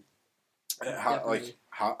 I mean, damn,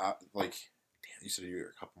 you said you were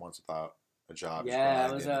a couple months without a job. Yeah,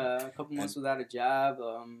 I was a couple months without a job.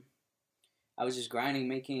 I was just grinding,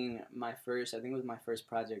 making my first, I think it was my first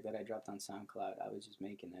project that I dropped on SoundCloud. I was just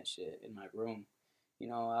making that shit in my room. You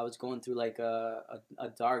know, I was going through like a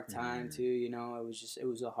dark time too, you know, it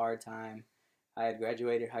was a hard time. I had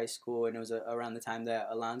graduated high school, and it was around the time that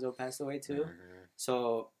Alonzo passed away too.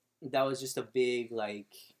 So that was just a big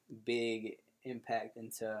impact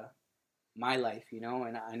into my life, you know,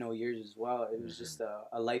 and I know yours as well. It was just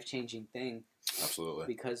a life-changing thing. Absolutely.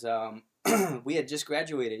 Because we had just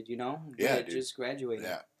graduated, you know? We had just graduated.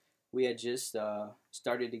 Yeah. We had just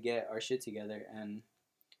started to get our shit together, and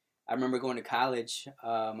I remember going to college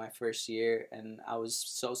my first year, and I was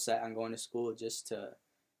so set on going to school just to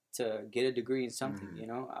get a degree in something, you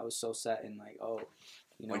know? I was so set in, like, oh,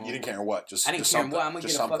 you know. Like, you didn't care what? I didn't care what. I'm going to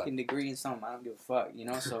get a fucking degree in something. I don't give a fuck, you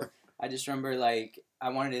know? So I just remember, like, I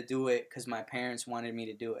wanted to do it because my parents wanted me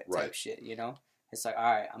to do it type shit, you know? It's like, all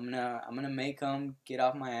right, I'm gonna make them get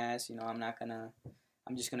off my ass, you know? I'm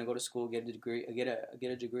just going to go to school, get a degree, get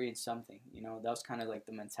a degree in something, you know? That was kind of, like,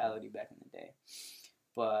 the mentality back in the day.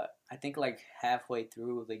 But I think, like, halfway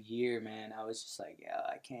through the year, man, I was just like, yeah,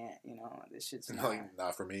 I can't, you know, this shit's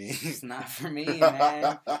not for me. It's not for me,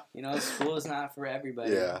 man. You know, school is not for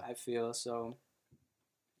everybody, I feel. So,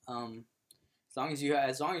 as long as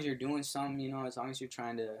you're doing something, you know, as long as you're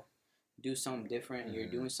trying to do something different, and you're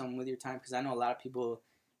doing something with your time, because I know a lot of people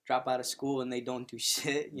drop out of school and they don't do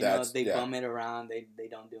shit, you know, they bum it around, they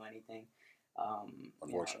don't do anything.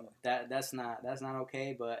 Unfortunately. You know, that's not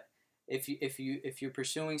okay, but if you're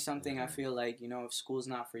pursuing something, I feel like, you know, if school's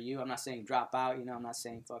not for you, I'm not saying drop out, you know, I'm not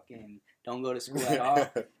saying fucking don't go to school at all,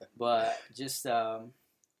 but just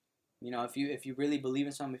you know, if you really believe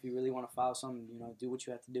in something, if you really want to follow something, you know, do what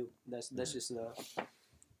you have to do. That's just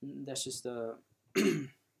the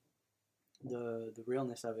the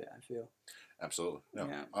realness of it, I feel. Absolutely. No,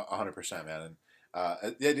 100%, man.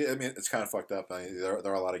 And yeah, I mean, it's kind of fucked up. I mean, there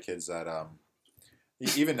are a lot of kids that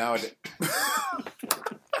even nowadays.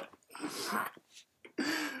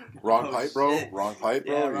 Wrong pipe, bro. Wrong pipe,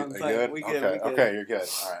 bro. Yeah, wrong pipe. Good? We good. Okay, you're good.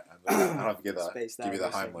 All right. I don't have to give you the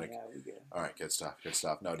Heimlich. Yeah, we good. All right, good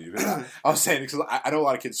stuff. No, dude. I was saying because I know a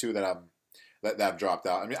lot of kids too that that have dropped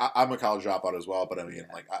out. I mean, I'm a college dropout as well, but I mean,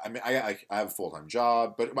 like, I have a full-time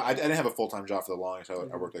job, but I didn't have a full-time job for the longest. I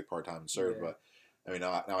worked like part-time and served, but I mean,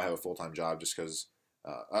 now I have a full-time job just because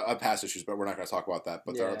of past issues. But we're not going to talk about that.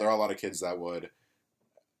 But there are a lot of kids that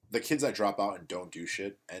the kids that drop out and don't do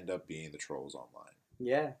shit end up being the trolls online.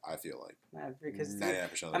 Yeah. I feel like. Because 99%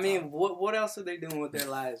 of the time. I mean, what else are they doing with their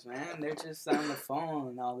lives, man? They're just on the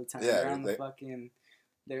phone all the time. Yeah, they're on the fucking.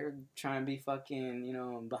 They're trying to be fucking, you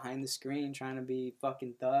know, behind the screen, trying to be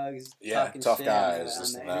fucking thugs. Yeah, talking tough shit guys. on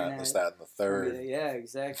This the and that. internet. This, that, and the third. Yeah,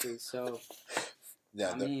 exactly. So,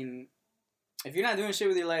 yeah, I mean, if you're not doing shit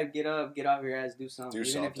with your life, get up, get off your ass, do something.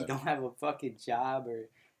 Even if you don't have a fucking job or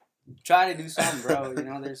try to do something, bro. You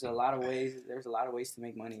know, there's a lot of ways. There's a lot of ways to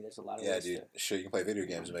make money. There's a lot of ways. Yeah, dude. Shit, you can play video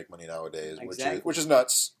games and make money nowadays, exactly. which is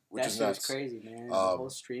nuts. That shit is crazy, man. The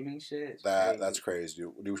whole streaming shit. That's crazy,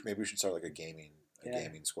 dude. Maybe we should start like a gaming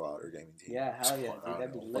squad or gaming team. Yeah, hell yeah, dude.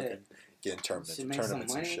 That'd be lit. Get in tournaments and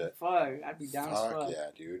shit. Fuck, I'd be down as fuck.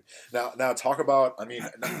 Yeah, dude. Now talk about. I mean,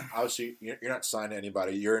 obviously you're not signed to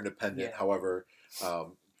anybody. You're independent. Yeah. However,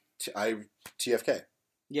 TFK.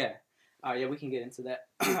 Yeah. All right. Yeah, we can get into that.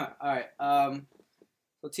 All right.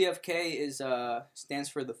 So TFK is stands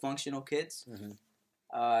for the Functional Kids. Mm-hmm.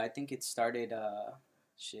 I think it started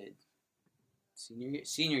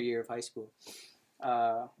senior year of high school.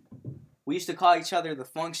 We used to call each other the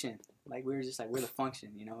Function. Like we were just like we're the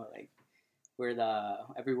Function, you know, like we're the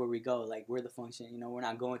everywhere we go, like we're the Function. You know, we're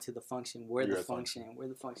not going to the function. We're the function. We're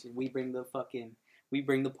the Function. We bring the party.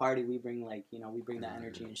 We bring like, you know, we bring that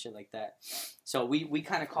energy and shit like that. So we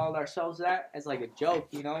kind of called ourselves that as like a joke,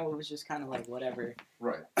 you know. It was just kind of like whatever.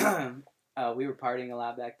 Right. We were partying a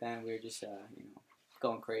lot back then. We were just you know,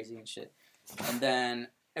 going crazy and shit. And then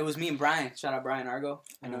it was me and Brian. Shout out Brian Argo.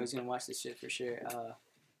 I know he's gonna watch this shit for sure.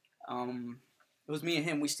 It was me and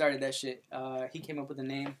him. We started that shit. He came up with the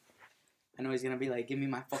name. I know he's gonna be like, "Give me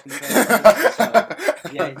my fucking credit."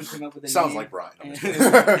 So, yeah, he came up with the name. Sounds like Brian. No,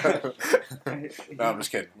 I'm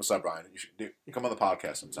just kidding. What's up, Brian? You should come on the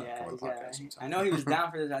podcast sometime. Yeah, I know he was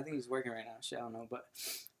down for this. I think he's working right now. Shit, I don't know, but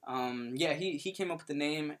yeah, he came up with the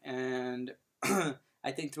name, and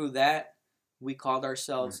I think through that we called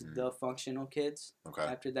ourselves the Functional Kids. Okay.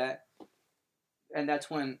 After that, and that's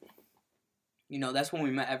when. You know, that's when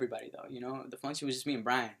we met everybody, though. You know, the function was just me and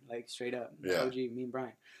Brian, like straight up. Yeah. OG, me and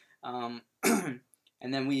Brian. And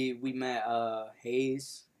then we met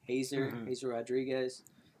Hazer Rodriguez.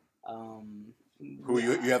 Who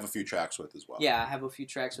you have a few tracks with as well. Yeah, I have a few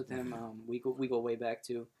tracks with him. We go way back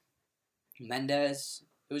to Mendez.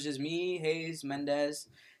 It was just me, Hayes, Mendez.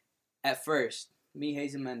 At first, me,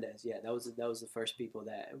 Hayes, and Mendez. Yeah, that was the first people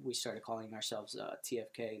that we started calling ourselves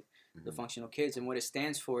TFK. The Functional Kids, and what it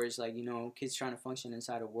stands for is like, you know, kids trying to function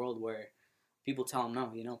inside a world where people tell them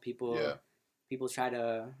no, you know, people try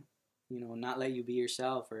to, you know, not let you be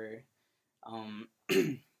yourself, or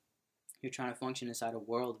you're trying to function inside a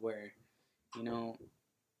world where, you know,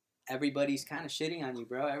 everybody's kind of shitting on you,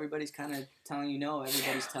 bro. Everybody's kind of telling you no.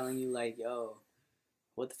 Everybody's telling you like, yo,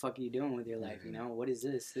 what the fuck are you doing with your life? You know, what is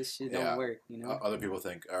this? This shit don't work, you know? Other people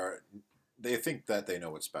think, they think that they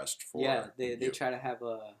know what's best for they try to have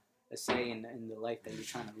a say in the life that you're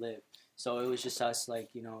trying to live. So it was just us, like,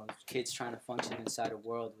 you know, kids trying to function inside a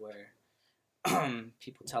world where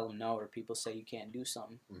people tell them no, or people say you can't do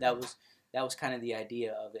something. That was kind of the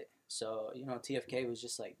idea of it. So, you know, TFK was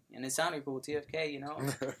just like, and it sounded cool, TFK, you know,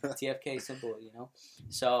 TFK, simple, you know.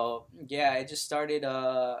 So yeah, it just started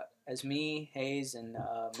as me, Hayes, and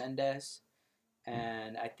Mendez,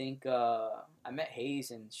 and I think I met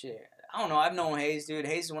Hayes and shit. I don't know, I've known Hayes, dude.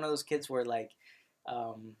 Hayes is one of those kids where like,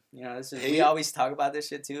 you know, we always talk about this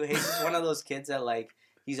shit too. Hayes is one of those kids that like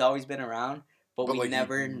he's always been around, but we like,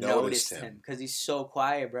 never noticed him because he's so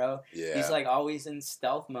quiet, bro. Yeah, he's like always in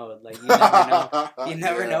stealth mode. Like you never know, you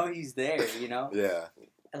never know he's there. You know. Yeah.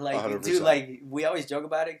 Like 100%. Dude, like we always joke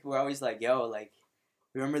about it. We're always like, yo, like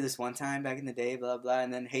remember this one time back in the day, blah blah.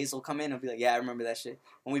 And then Hayes will come in and be like, yeah, I remember that shit.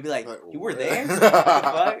 And we'd be like, you were there? What the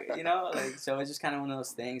fuck? You know, like so it's just kind of one of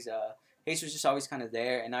those things. Hayes was just always kind of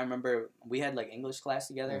there, and I remember we had like English class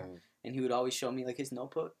together, and he would always show me like his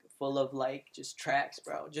notebook full of like just tracks,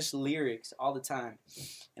 bro, just lyrics all the time,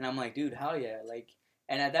 and I'm like, dude, hell yeah, like.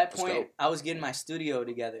 And at that point, I was getting my studio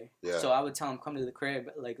together, so I would tell him, come to the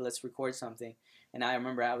crib, like let's record something, and I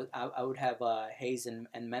remember I would have Hayes and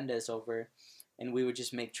Mendez over, and we would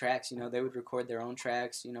just make tracks, you know, they would record their own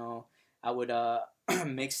tracks, you know, I would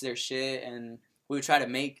mix their shit, and we would try to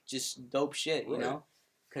make just dope shit, you know.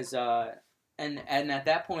 Cause and at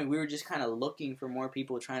that point we were just kind of looking for more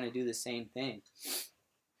people trying to do the same thing,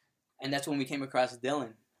 and that's when we came across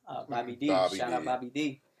Dylan, Bobby D. Shout out Bobby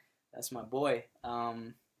D. That's my boy.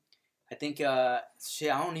 I think shit,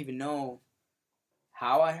 I don't even know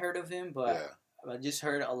how I heard of him, but I just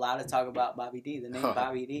heard a lot of talk about Bobby D. The name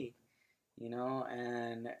Bobby D. You know,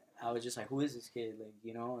 and I was just like, who is this kid? Like,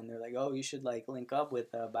 you know, and they're like, oh, you should like link up with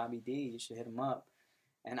Bobby D. You should hit him up.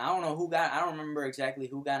 And I don't remember exactly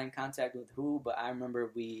who got in contact with who, but I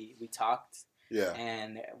remember we talked. Yeah.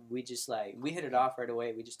 And we just, like, we hit it off right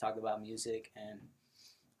away. We just talked about music, and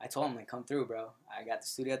I told him, like, come through, bro. I got the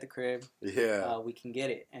studio at the crib. Yeah. We can get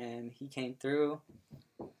it. And he came through,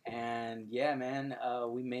 and, yeah, man,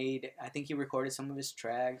 I think he recorded some of his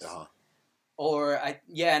tracks.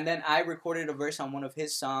 And then I recorded a verse on one of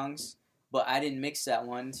his songs, but I didn't mix that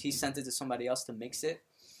one. He sent it to somebody else to mix it,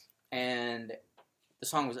 and the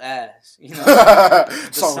song was ass. You know, the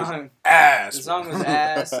song was ass. The song was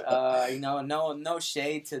ass. You know, no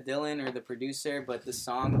shade to Dylan or the producer, but the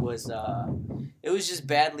song was it was just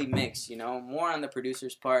badly mixed. You know, more on the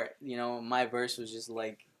producer's part. You know, my verse was just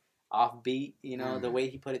like offbeat. You know, the way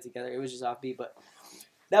he put it together, it was just offbeat. But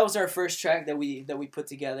that was our first track that we put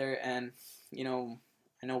together, and you know,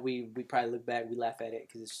 I know we probably look back, we laugh at it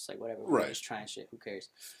because it's just like whatever. We're just trying shit. Who cares?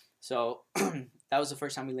 So that was the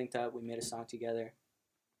first time we linked up. We made a song together.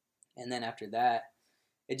 And then after that,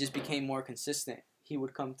 it just became more consistent. He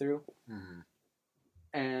would come through,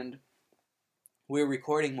 and we were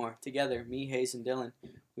recording more together. Me, Hayes, and Dylan.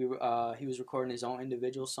 He was recording his own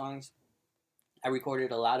individual songs. I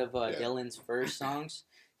recorded a lot of Dylan's first songs.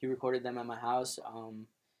 He recorded them at my house.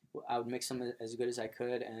 I would mix them as good as I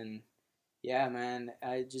could, and yeah, man,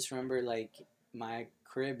 I just remember like my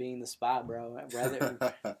crib being the spot, bro. Rather,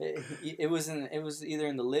 it was either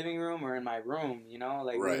in the living room or in my room, you know.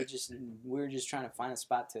 Like we were just trying to find a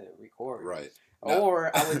spot to record, right?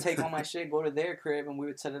 Or I would take all my shit, go to their crib, and we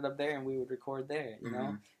would set it up there, and we would record there. You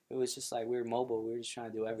know, it was just like we were mobile. We were just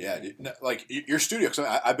trying to do everything. Yeah, like your studio. Cause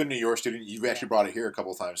I've been to your studio. You've actually brought it here a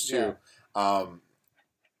couple of times too. Yeah.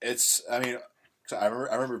 I mean, I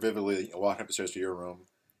remember vividly walking up the stairs to your room.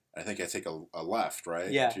 I think I take a left,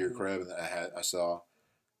 right? Yeah. To your crib, and I saw.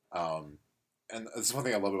 And that's one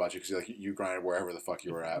thing I love about you because like you grinded wherever the fuck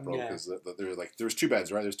you were at, bro. Because there was 2 beds,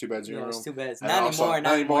 right? There's 2 beds in your room. There's 2 beds. Not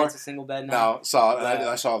anymore. It's a single bed now. I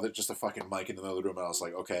saw that just a fucking mic in the middle of the room, and I was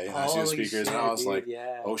like, okay. And I see the speakers, and I was like,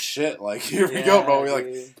 oh shit, like here we go, bro.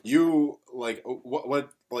 Like you like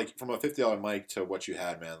what like from a $50 mic to what you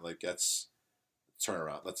had, man. Like that's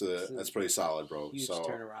turnaround. That's pretty solid, bro. Huge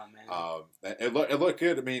turnaround, man. It looked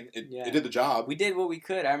good. I mean, it did the job. We did what we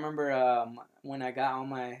could. I remember when I got all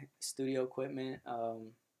my studio equipment,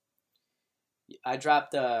 I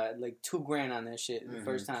dropped like $2,000 on that shit the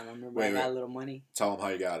first time. I remember I got a little money. Tell them how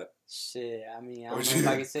you got it. Shit, I mean, I don't know if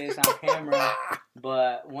I can say this on camera,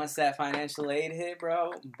 but once that financial aid hit,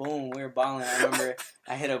 bro, boom, we were balling. I remember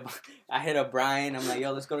I hit a Brian. I'm like,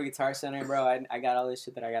 yo, let's go to Guitar Center, bro. I got all this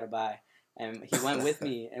shit that I gotta buy. And he went with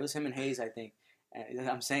me. It was him and Hayes, I think. And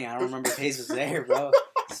I'm saying, I don't remember if Hayes was there, bro.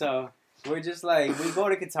 So we're just like, we go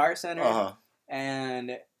to Guitar Center,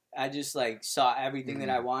 and I just like saw everything that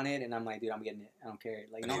I wanted, and I'm like, dude, I'm getting it. I don't care.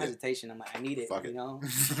 Like, no hesitation. I'm like, I need it, you know?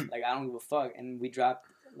 Like, I don't give a fuck. And we dropped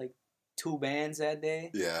like 2 bands that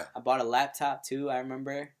day. Yeah. I bought a laptop too, I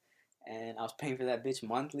remember. And I was paying for that bitch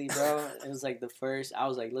monthly, bro. It was like the first, I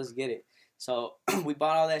was like, let's get it. So we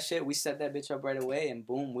bought all that shit. We set that bitch up right away, and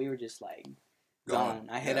boom, we were just like gone.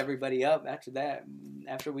 I hit everybody up after that.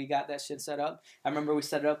 After we got that shit set up, I remember we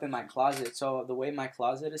set it up in my closet. So the way my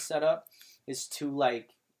closet is set up is 2 like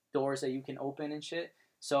doors that you can open and shit.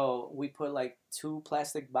 So we put like 2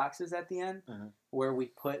 plastic boxes at the end where we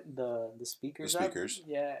put the speakers up.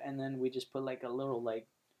 Yeah, and then we just put like a little like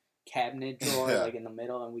cabinet drawer like in the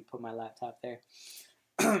middle, and we put my laptop there.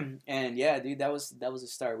 And yeah, dude, that was the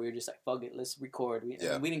start. We were just like, fuck it, let's record. We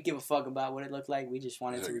didn't give a fuck about what it looked like. We just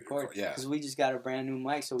wanted to record because we just got a brand new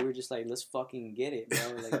mic. So we were just like, let's fucking get it,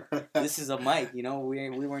 bro. Like this is a mic, you know. We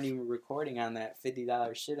weren't even recording on that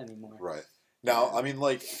 $50 shit anymore. Right. Now, I mean,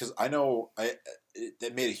 like, because I know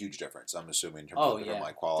it made a huge difference. I'm assuming in terms of the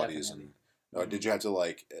mic qualities definitely. And. Did you have to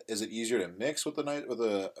like? Is it easier to mix with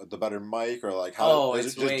the better mic, or like how? Is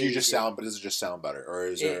it just, do you just sound? But does it just sound better, or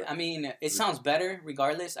is it? I mean, it sounds better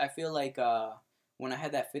regardless. I feel like when I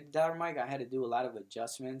had that $50 mic, I had to do a lot of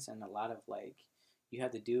adjustments and a lot of like you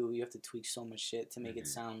have to tweak so much shit to make it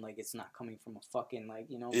sound like it's not coming from a fucking like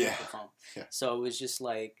microphone. Yeah. So it was just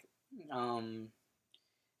like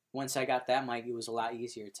once I got that mic, it was a lot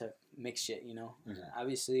easier to mix shit. You know,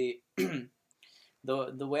 obviously.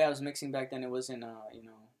 The way I was mixing back then, it wasn't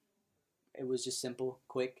it was just simple,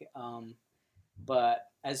 quick. But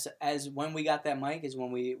as when we got that mic is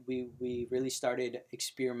when we really started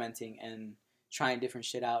experimenting and trying different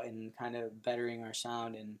shit out and kind of bettering our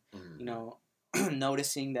sound and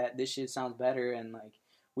noticing that this shit sounds better, and like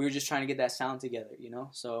we were just trying to get that sound together, you know.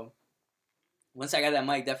 So once I got that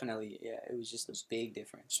mic, definitely, it was just a big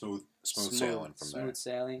difference. Smooth sailing from there. Smooth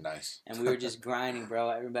sailing. Nice. And we were just grinding,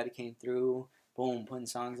 bro. Everybody came through. boom, putting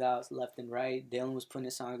songs out left and right. Dylan was putting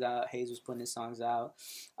his songs out. Hayes was putting his songs out.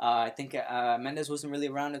 I think Mendez wasn't really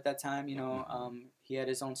around at that time. You know, he had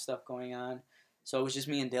his own stuff going on. So it was just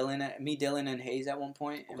me, Dylan, and Hayes at one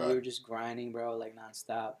point, and we were just grinding, bro, like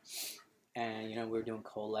nonstop. And you know, we were doing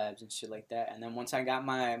collabs and shit like that. And then once I got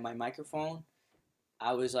my microphone,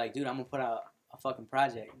 I was like, dude, I'm gonna put out a fucking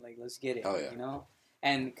project. Like, let's get it. Oh, yeah. You know,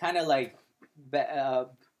 and kind of like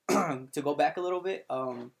to go back a little bit.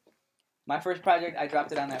 My first project, I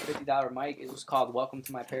dropped it on that $50 mic. It was called Welcome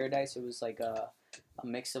to My Paradise. It was like a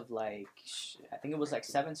mix of like, I think it was like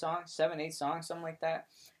 7, 8 songs, something like that.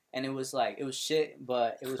 And it was shit,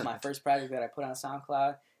 but it was my first project that I put on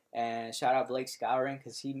SoundCloud. And shout out Blake Scouring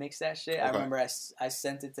because he mixed that shit. Okay. I remember I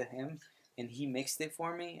sent it to him and he mixed it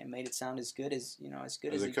for me and made it sound as good as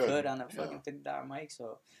he could on a fucking $50 mic.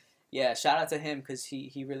 So yeah, shout out to him because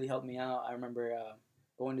he really helped me out. I remember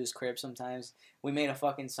going to his crib sometimes. We made a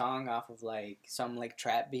fucking song off of like some like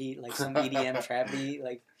trap beat, like some EDM trap beat,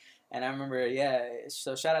 like. And I remember, yeah.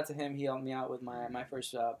 So shout out to him. He helped me out with my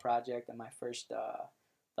first project and my first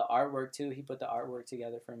the artwork too. He put the artwork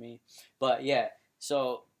together for me. But yeah,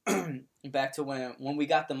 so back to when we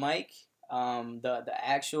got the mic, the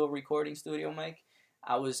actual recording studio mic.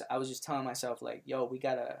 I was just telling myself like, yo, we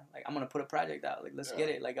gotta like I'm gonna put a project out. Like let's get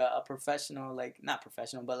it like a professional, like not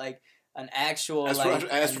professional, but like an actual as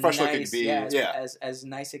nice, professional it could be, as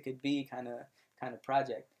nice it could be kind of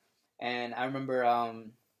project. And I remember,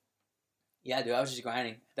 yeah, dude, I was just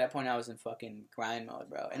grinding. At that point, I was in fucking grind mode,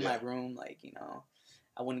 bro. In my room, like, you know,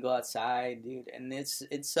 I wouldn't go outside, dude. And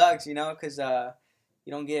it sucks, you know, because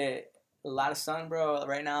you don't get a lot of sun, bro.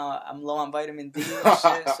 Right now, I'm low on vitamin D and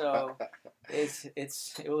shit, so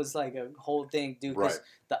it was like a whole thing, dude. Because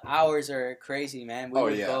the hours are crazy, man.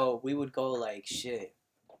 We would go like shit.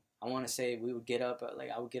 I want to say we would get up at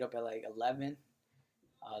I would get up at like 11.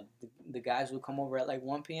 The guys would come over at like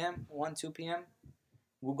 1 p.m., 2 p.m.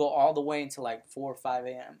 We'll go all the way until like 4 or 5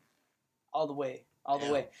 a.m. All the way.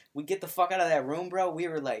 We get the fuck out of that room, bro. We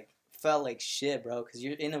were like, felt like shit, bro. Because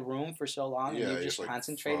you're in a room for so long and you're just like,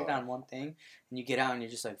 concentrated on one thing. And you get out and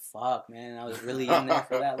you're just like, fuck, man. I was really in there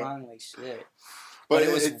for that long. Like, shit. But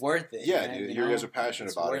it was worth it. Yeah, man, dude. You guys are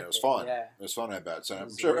passionate about it. It was fun. Yeah. It was fun, I bet. So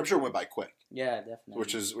I'm sure it went by quick. Yeah, definitely.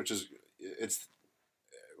 Which is it's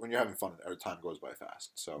when you're having fun, time goes by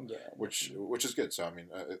fast. So which is good. So I mean,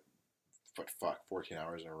 but fuck, 14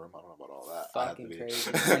 hours in a room. I don't know about all that. Fucking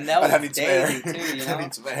crazy. And that was daily too. You know, I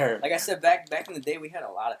need some air. Like I said, back in the day, we had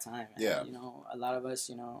a lot of time. Man. Yeah. You know, a lot of us,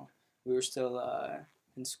 you know, we were still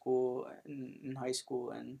in school, in high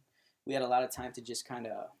school, and we had a lot of time to just kind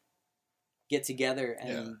of get together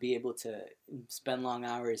and be able to spend long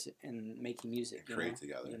hours in making music. Create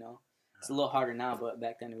together. You know. It's a little harder now, but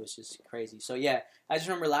back then it was just crazy. So yeah, I just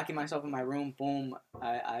remember locking myself in my room. Boom,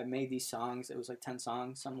 I made these songs. It was like 10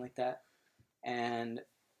 songs, something like that. And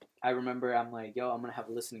I remember I'm like, yo, I'm gonna have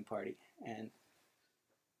a listening party, and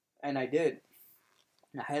I did.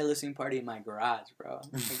 And I had a listening party in my garage, bro.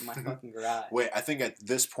 Like my fucking garage. Wait, I think at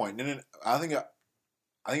this point, I think at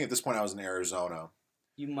this point I was in Arizona.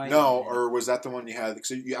 You might. No, or was that the one you had?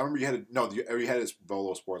 So I remember you had you had this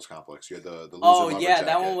Volo Sports Complex. You had the Loser Lover jacket.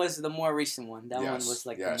 That one was the more recent one. That one was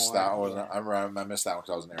like the more. That one. Yeah. I remember I missed that one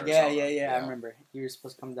because I was in Arizona. Yeah. I remember you were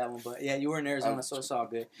supposed to come to that one, but yeah, you were in Arizona, so it's all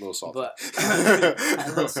good. A little salty, but a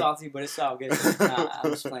little salty, but it's all good. Nah,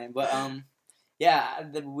 I'm just playing, but yeah,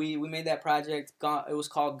 we made that project. It was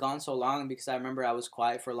called Gone So Long because I remember I was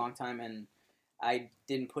quiet for a long time and I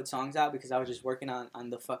didn't put songs out because I was just working on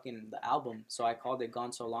the album. So I called it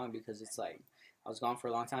Gone So Long because it's like I was gone for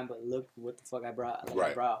a long time, but look what the fuck I brought.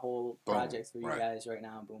 Like, I brought a whole project for you guys right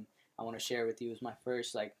now. Boom. I want to share with you. It was my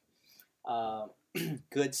first like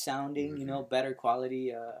good sounding, you know, better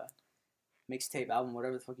quality mixtape album,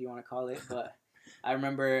 whatever the fuck you want to call it. But I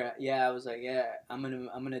remember, I was like, I'm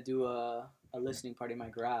gonna do a listening party in my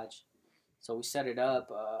garage. So we set it up.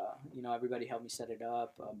 You know, everybody helped me set it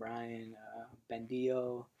up. Brian,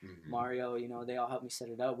 Bendio, Mario. You know, they all helped me set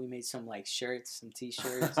it up. We made some like shirts, some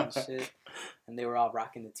T-shirts and shit, and they were all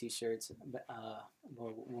rocking the T-shirts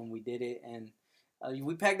when we did it. And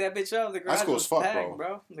we packed that bitch up. The garage was packed,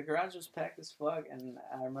 bro. The garage was packed as fuck. And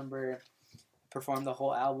I remember performed the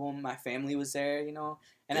whole album. My family was there, you know.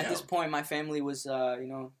 And at this point, my family was, you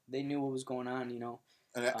know, they knew what was going on, you know.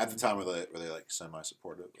 And at the time, were they like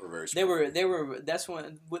semi-supportive or very supportive? They were. That's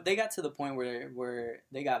when they got to the point where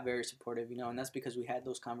they got very supportive, you know, and that's because we had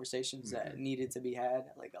those conversations that needed to be had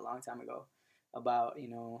like a long time ago about, you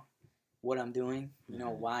know, what I'm doing, you know,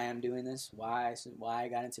 why I'm doing this, why I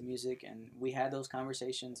got into music, and we had those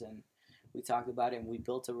conversations, and we talked about it, and we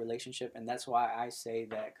built a relationship. And that's why I say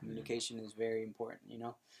that communication is very important. You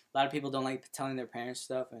know, a lot of people don't like telling their parents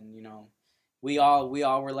stuff, and you know, we all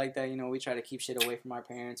were like that. You know, we try to keep shit away from our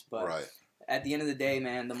parents, but at the end of the day,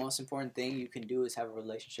 man, the most important thing you can do is have a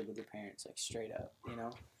relationship with your parents, like straight up. You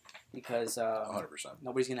know. Because 100%.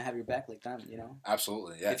 Nobody's gonna have your back like them, you know.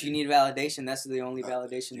 Absolutely, yeah. If you need validation, that's the only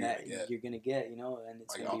validation that you're gonna get, you know, and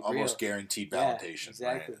it's like gonna be almost real. guaranteed validation,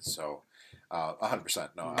 exactly. Right? So,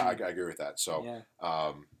 100%. No, I agree with that. So,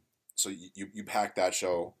 so you packed that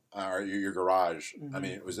show or your garage. I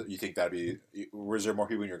mean, you think was there more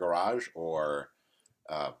people in your garage or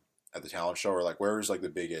at the talent show, or like where was like the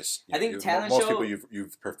biggest? I think talent most show. Most people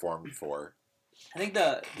you've performed for. I think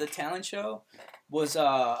the talent show was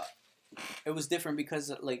it was different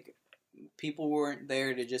because like people weren't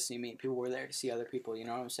there to just see me. People were there to see other people. You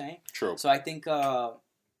know what I'm saying? True. So I think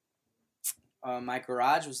my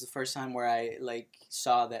garage was the first time where I like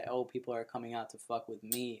saw that people are coming out to fuck with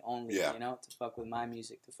me only. You know, to fuck with my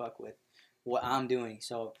music, to fuck with what I'm doing.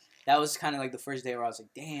 So that was kind of like the first day where I was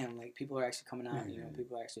like, damn, like people are actually coming out. You know,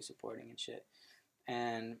 people are actually supporting and shit.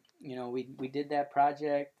 And you know, we did that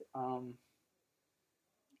project.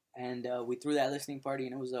 And we threw that listening party,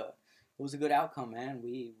 and it was a good outcome, man.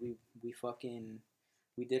 We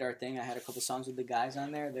did our thing. I had a couple songs with the guys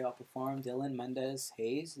on there. They all performed. Dylan, Mendez,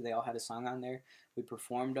 Hayes. They all had a song on there. We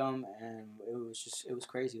performed them, and it was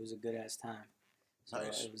crazy. It was a good ass time. So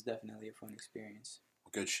nice. It was definitely a fun experience.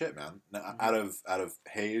 Good shit, man. Now, out of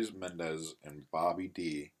Hayes, Mendez, and Bobby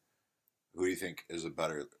D, who do you think is a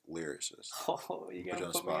better lyricist? Oh, you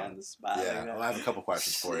gotta put me on the spot. Yeah, like I have a couple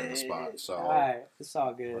questions for you on the spot. So, all right, it's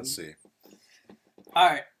all good. Let's see. All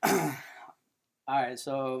right, all right.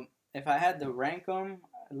 So, if I had to rank them,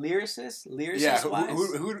 lyricist yeah. Wise,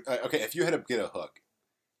 who? Okay, if you had to get a hook,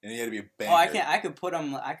 and you had to be a banger. Oh, I could put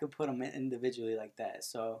them individually like that.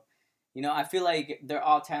 So, you know, I feel like they're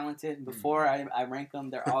all talented. Before I rank them,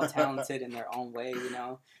 they're all talented in their own way, you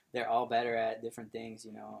know. They're all better at different things,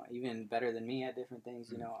 you know, even better than me at different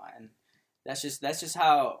things, you know. And that's just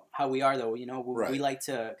how we are, though, you know. We like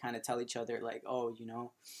to kind of tell each other, like, oh, you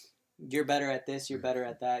know, you're better at this, you're better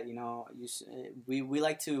at that, you know. We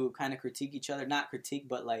like to kind of critique each other. Not critique,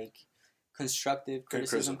 but, like, constructive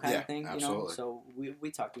criticism kind of thing, you know. So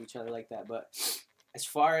we talk to each other like that, but... As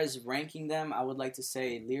far as ranking them, I would like to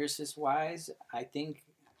say lyricist-wise, I think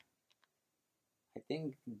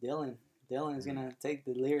Dylan. Dylan is gonna take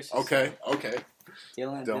the lyricist. Okay.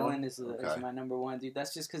 Dylan is my number one, dude.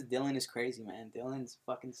 That's just because Dylan is crazy, man. Dylan's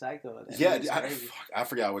fucking psycho. I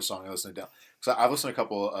forgot which song I listened to. Because I've listened to a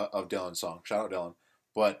couple of Dylan songs. Shout out Dylan.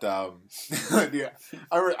 But yeah,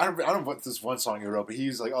 I don't know what this one song he wrote, but he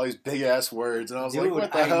used like all these big ass words, and I was like,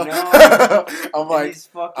 what the hell? I'm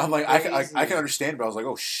like, I can understand, but I was like,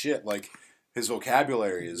 oh shit, like his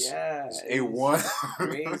vocabulary is A1.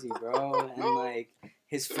 Crazy, bro, and like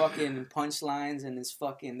his fucking punchlines and the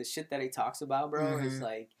shit that he talks about, bro, is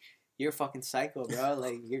like, you're fucking psycho, bro.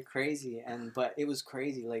 Like you're crazy, but it was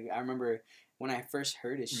crazy. Like I remember. When I first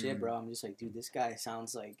heard his shit, bro, I'm just like, dude, this guy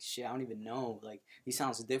sounds like shit. I don't even know. Like, he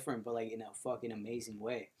sounds different, but, like, in a fucking amazing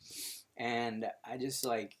way. And I just,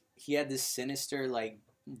 like, he had this sinister, like,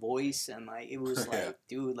 voice, and, like, it was like,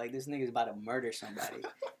 dude, like, this nigga's about to murder somebody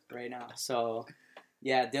right now. So,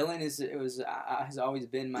 yeah, Dylan has always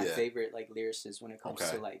been my favorite, like, lyricist when it comes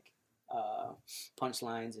to, like,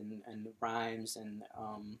 punchlines and rhymes and,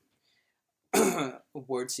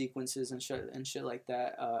 word sequences and shit like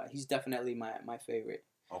that. He's definitely my favorite.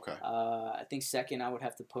 Okay. I think second I would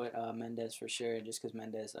have to put Mendez for sure, just because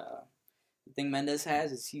Mendez. The thing Mendez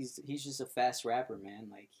has is he's just a fast rapper, man.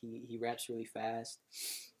 Like he raps really fast.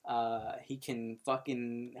 He can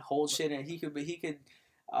fucking hold shit, and he could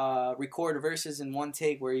record verses in one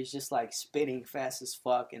take where he's just like spitting fast as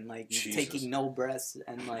fuck and like taking no breaths,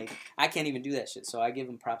 and like I can't even do that shit, so I give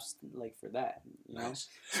him props like for that, you know. Nice.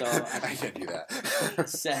 So I can't do that.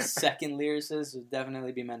 Second lyricist would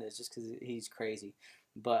definitely be Mendez, just because he's crazy.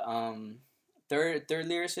 But third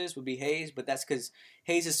lyricist would be Hayes, but that's because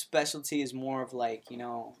Hayes' specialty is more of like, you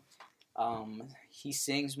know, he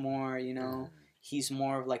sings more, you know. He's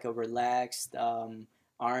more of like a relaxed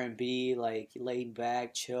R&B, like laid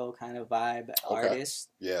back, chill kind of vibe artist.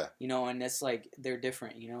 Yeah. You know, and that's like, they're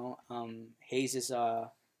different, you know. Hayes is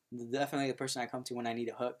definitely the person I come to when I need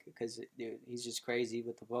a hook, because dude, he's just crazy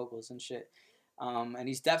with the vocals and shit. And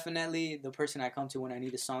he's definitely the person I come to when I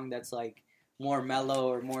need a song that's like more mellow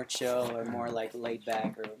or more chill or more like laid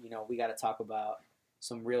back, or, you know, we got to talk about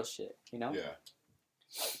some real shit, you know? Yeah.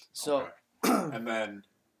 So. Okay. And then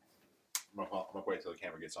I'm gonna wait till the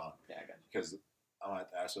camera gets on. Yeah, I got you. Because I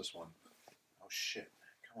want to ask this one. Oh shit!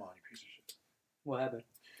 Come on, you piece of shit. What happened?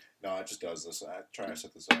 No, it just does this. I try to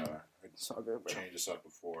set this. It's all good, bro. Change this up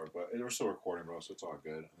before, but we're still recording, bro. So it's all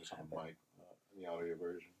good. I'm just on the mic, in the audio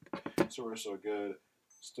version. So we're so good.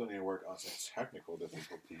 Still need to work on some technical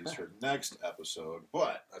difficulties for next episode,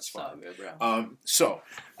 but that's fine. It's all good,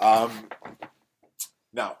 bro.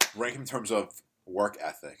 Now rank in terms of work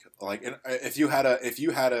ethic. Like, if you had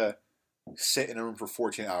to sit in a room for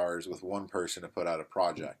 14 hours with one person to put out a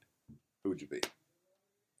project, who would you be?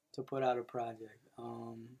 To put out a project.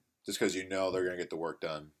 Just because you know they're gonna get the work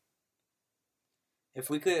done.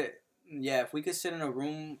 If we could sit in a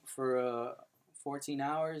room for 14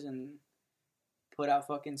 hours and put out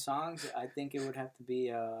fucking songs, I think it would have to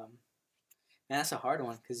be. Man, that's a hard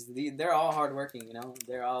one because they're all hardworking. You know,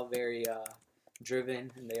 they're all very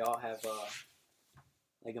driven, and they all have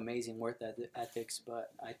like amazing work ethics.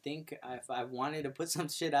 But I think if I wanted to put some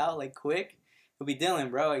shit out like quick, it would be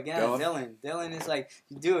Dylan, bro. Again, Dylan is like,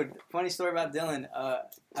 dude. Funny story about Dylan.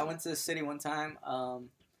 I went to the city one time.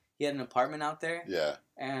 He had an apartment out there. Yeah.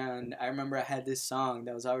 And I remember I had this song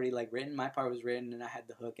that was already like written. My part was written, and I had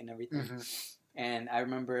the hook and everything. Mm-hmm. And I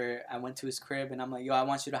remember I went to his crib, and I'm like, yo, I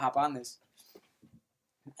want you to hop on this.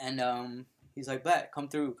 And he's like, bet, come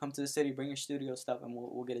to the city, bring your studio stuff, and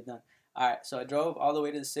we'll get it done. All right, so I drove all the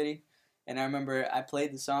way to the city, and I remember I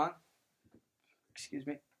played the song. Excuse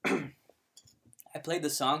me. I played the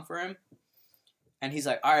song for him, and he's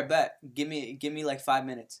like, all right, bet, give me like 5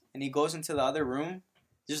 minutes. And he goes into the other room,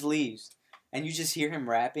 just leaves. And you just hear him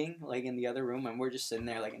rapping, like, in the other room, and we're just sitting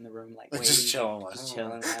there, like, in the room, like, waiting. Just chilling, like,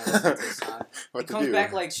 listening to the song. He comes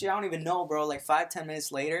back, like, shit, I don't even know, bro, like, 5-10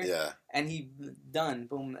 minutes later. Yeah. And he done,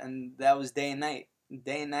 boom, and that was day and night,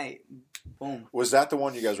 boom. Was that the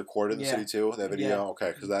one you guys recorded in the city, too, that video? Yeah.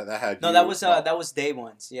 Okay, because that had No, that was day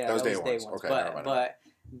ones, yeah. That was day ones, okay. But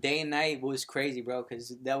day and night was crazy, bro,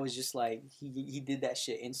 because that was just, like, he did that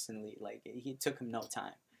shit instantly. Like, it took him no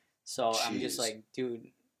time. So I'm just like,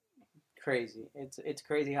 dude... Crazy! It's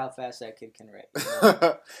crazy how fast that kid can write. You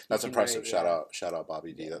know? That's impressive. Shout out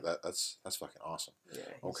Bobby D. Yeah. That's fucking awesome. Yeah,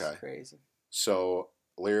 okay. Crazy. So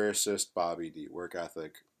lyricist Bobby D. Work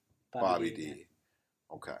ethic Bobby D.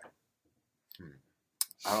 Yeah. Okay.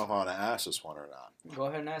 I don't know if I want to ask this one or not. Go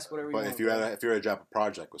ahead and ask whatever you want. But if you had to drop a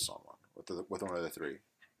project with someone, with one of the three.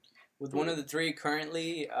 With one of the three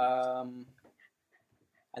currently,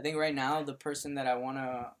 I think right now the person that I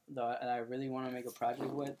really wanna make a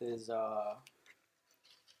project with is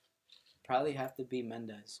probably have to be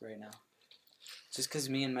Mendez right now. Just because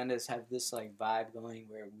me and Mendez have this like vibe going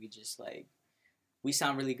where we just like we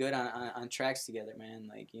sound really good on tracks together, man.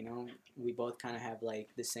 Like, you know, we both kind of have like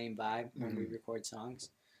the same vibe when we record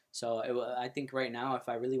songs. So I think right now, if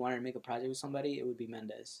I really wanted to make a project with somebody, it would be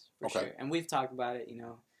Mendez for sure. And we've talked about it. You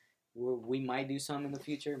know, we might do some in the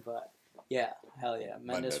future, but. Yeah, hell yeah.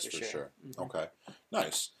 Mendez for sure. Mm-hmm. Okay.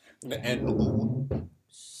 Nice. Yeah. And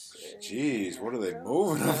jeez, what are they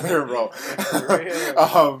moving over there, bro?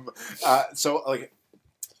 So like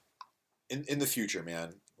in the future,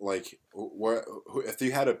 man, like if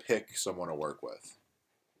you had to pick someone to work with,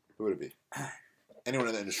 who would it be? Anyone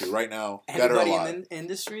in the industry right now, dead or alive. Anybody in the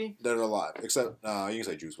industry? Dead or alive. Except you can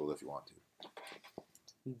say Juice WRLD if you want to.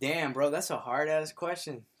 Damn, bro, that's a hard ass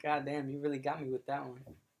question. God damn, you really got me with that one.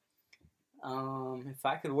 If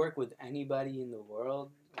I could work with anybody in the world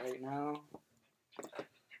right now,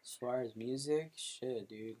 as far as music, shit,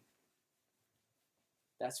 dude.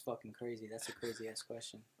 That's fucking crazy. That's a crazy ass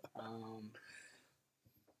question.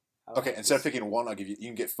 Okay, instead of picking one, you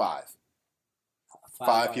can get five.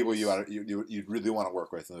 Five people you really want to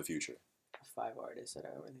work with in the future. 5 artists that I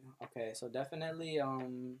really want. Okay, so definitely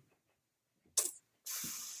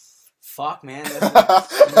fuck, man.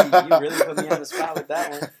 You really put me on the spot with that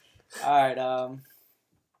one. Alright,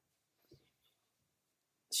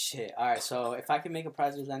 shit. Alright, so if I could make a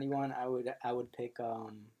project with anyone, I would pick,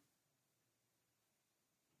 man,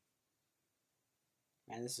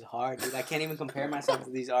 this is hard, dude. I can't even compare myself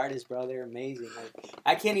to these artists, bro. They're amazing. Like,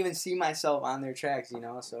 I can't even see myself on their tracks, you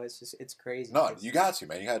know, so it's crazy. No, you got to,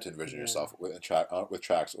 man. You got to envision yourself with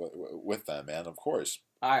tracks with them, man, of course.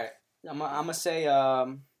 Alright, I'm gonna say,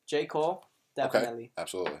 J. Cole, definitely. Okay,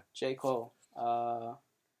 absolutely. J. Cole.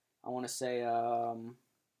 I want to say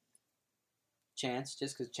Chance,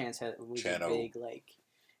 just because Chance was a big like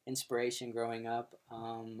inspiration growing up. I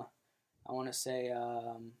want to say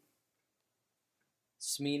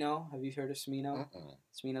Smino. Have you heard of Smino?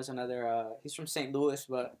 Smino's another. He's from St. Louis,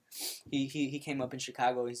 but he came up in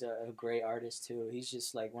Chicago. He's a great artist too. He's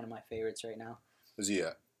just like one of my favorites right now. Is he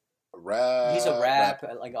a rap? He's a rap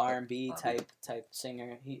like R&B type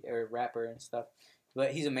singer. Or rapper and stuff.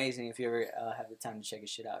 But he's amazing. If you ever have the time to check his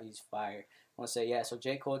shit out, he's fire. I want to say, yeah, so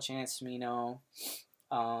J. Cole, Chance, Smino.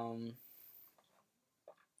 I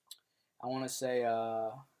want to say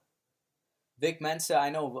Vic Mensa. I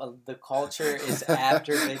know the culture is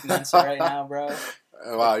after Vic Mensa right now, bro.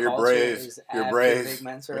 Wow, you're brave. You're brave. Vic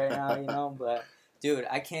Mensa right now, you know. But dude,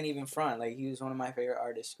 I can't even front. Like, he was one of my favorite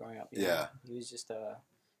artists growing up. You know? He was just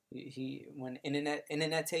he when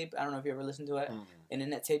Internet Tape. I don't know if you ever listened to it. Mm-hmm.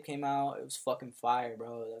 Internet Tape came out. It was fucking fire,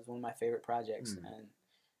 bro. That was one of my favorite projects. Mm-hmm. And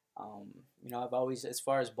you know, I've always, as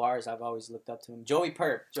far as bars, I've always looked up to him. Joey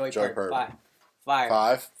Perp.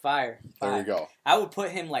 Fire. There you go. I would put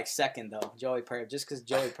him like second though, Joey Perp, just because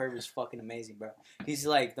Joey Perp is fucking amazing, bro. He's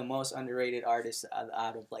like the most underrated artist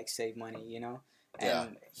out of like Save Money, you know.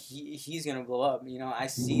 And he's gonna blow up, you know. I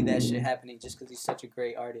see that shit happening just because he's such a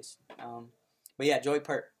great artist. But yeah, Joey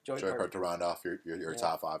Perp. Joey Perp to round off your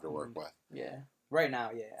top 5 to work with. Yeah. Right now,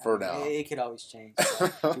 yeah. For now. It could always change. So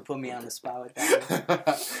you put me on the spot with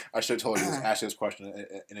that. I should have told you to ask you this question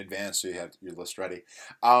in advance so you have your list ready.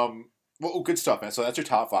 Well, good stuff, man. So that's your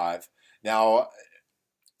top 5. Now...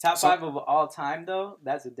 Top 5 of all time, though?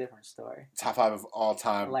 That's a different story. Top 5 of all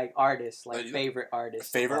time. Like artists, like favorite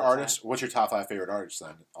artists. Favorite artists? What's your top 5 favorite artists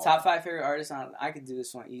then? Top 5 favorite artists? I could do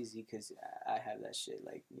this one easy because I have that shit,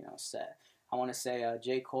 like, you know, set. I want to say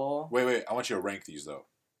J. Cole. Wait. I want you to rank these, though.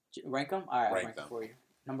 Rank them? All right, I'll rank them for you.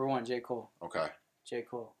 Number 1, J. Cole. Okay. J.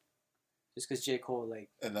 Cole. Just because J. Cole, like...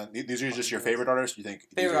 And then these are just your favorite artists? You think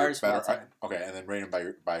favorite artists better? Of all time. Okay, and then rate them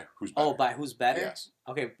by who's better. Oh, by who's better? Yes.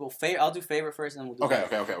 Okay, well, I'll do favorite first, and then we'll do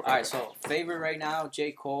Okay. All right, so favorite right now,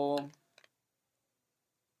 J. Cole,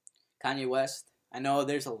 Kanye West. I know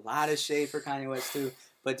there's a lot of shade for Kanye West, too.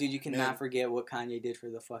 But, dude, you cannot forget what Kanye did for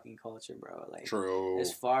the fucking culture, bro. Like, true.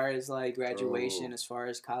 As far as, like, graduation, as far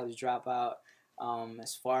as college dropout,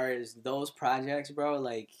 as far as those projects, bro,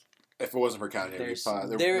 like... If it wasn't for Kanye,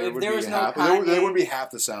 there wouldn't be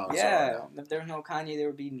half the sound. Yeah, if there was no Kanye, there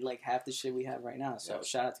would be, like, half the shit we have right now. So,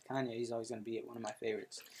 shout out to Kanye. He's always going to be one of my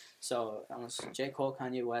favorites. So, J. Cole,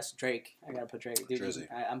 Kanye West, Drake. I got to put Drake. Dude,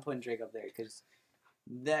 I'm putting Drake up there because...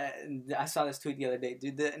 I saw this tweet the other day.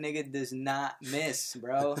 Dude, that nigga does not miss,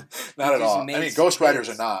 bro. Not at all. I mean, Ghost Riders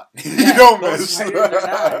are not. You don't miss. Ghost Riders are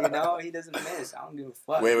not, you know? He doesn't miss. I don't give a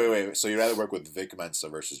fuck. Wait. So you'd rather work with Vic Mensa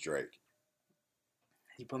versus Drake?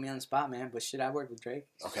 You put me on the spot, man. But should I work with Drake?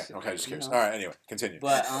 Okay, just curious. All right, anyway, continue.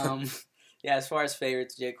 But, yeah, as far as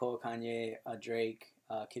favorites, J. Cole, Kanye, Drake,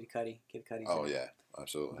 Kid Cudi. Kid Cudi's yeah,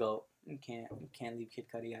 absolutely. GOAT. You can't leave Kid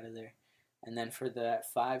Cudi out of there. And then for the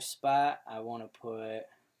 5 spot, I want to put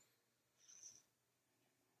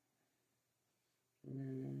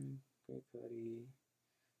Kid Cudi.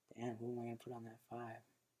 Damn, who am I going to put on that 5?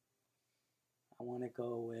 I want to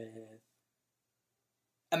go with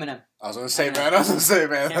Eminem. I was going to say,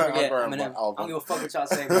 man. Can't forget Eminem. I don't give a fuck what y'all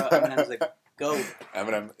say, bro. Eminem's like, GOAT.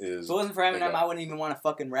 Eminem is... If it wasn't for Eminem, I wouldn't even want to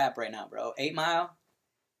fucking rap right now, bro. 8 Mile.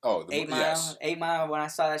 Oh, 8 Mile. Yes. 8 Mile. When I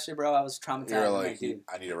saw that shit, bro, I was traumatized. You're like, dude,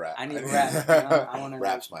 I need to rap. You know? I want to.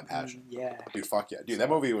 Rap's my passion. Yeah. Dude, fuck yeah, dude. That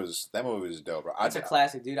movie was dope, bro. It's a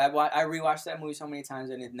classic, dude. I rewatched that movie so many times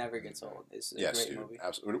and it never gets old. It's a great movie.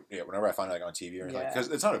 Absolutely. Yeah. Whenever I find it like on TV or anything, because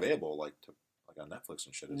it's not available like on Netflix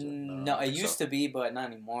and shit. Is it? No, it used to be, but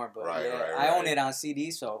not anymore. But right. I own it on CD,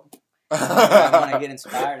 so. I want to get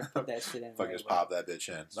inspired and put that shit in. Fucking just pop that bitch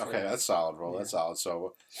in. Okay, that's solid, bro. Yeah. That's solid.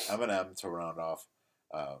 So Eminem to round off.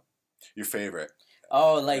 Your favorite?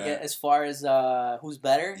 Oh, like as far as who's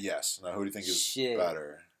better? Yes. Now, who do you think is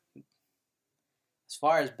better? As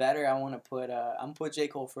far as better, I want to put I'm gonna put J.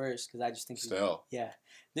 Cole first because I just think yeah,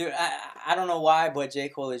 dude. I don't know why, but J.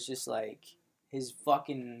 Cole is just like his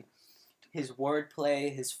wordplay,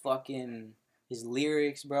 his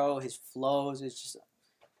lyrics, bro, his flows.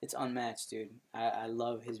 It's unmatched, dude. I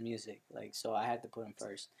love his music, like, so I had to put him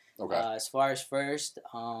first. Okay. As far as first,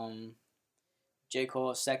 J.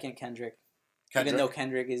 Cole, second Kendrick. Even though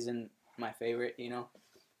Kendrick isn't my favorite, you know.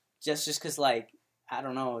 Just because, like, I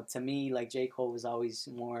don't know. To me, like, J. Cole was always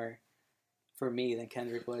more for me than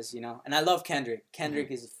Kendrick was, you know. And I love Kendrick. Kendrick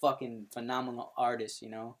is a fucking phenomenal artist, you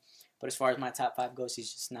know. But as far as my top 5 goes,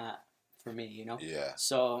 he's just not for me, you know. Yeah.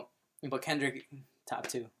 So, but Kendrick, top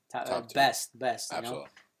 2. Top 2. Best, you Absolutely. know.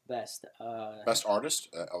 Best. Best artist?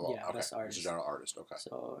 Yeah, okay. Best artist. He's a general artist, okay.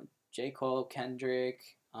 So, J. Cole, Kendrick,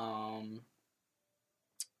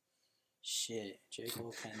 J.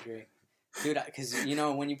 Cole, Kendrick. Dude, because, you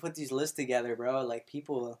know, when you put these lists together, bro, like,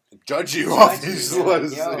 people... Judge you off these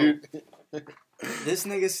lists, dude. This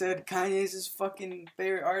nigga said Kanye's his fucking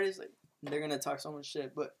favorite artist. Like, they're going to talk so much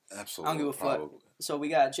shit, but... Absolutely. I don't give a fuck. Probably. So, we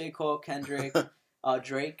got J. Cole, Kendrick,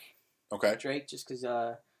 Drake. Okay. Drake, just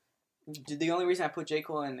because... the only reason I put J.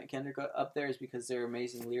 Cole and Kendrick up there is because they're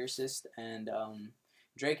amazing lyricists, and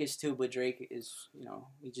Drake is too, but Drake is,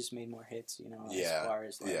 he just made more hits, Yeah. as far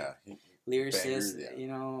as like Yeah. lyricist, Bangers, yeah.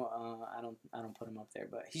 I don't put him up there,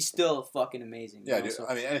 but he's still fucking amazing. Yeah, dude, so,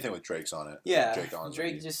 I mean, anything with Drake's on it. Yeah,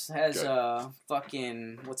 Drake just has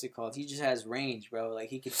fucking, what's it called? He just has range, bro. Like,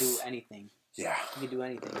 he could do anything. Yeah. He could do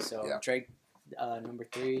anything. So, Drake, number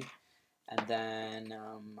 3. And then,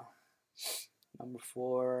 number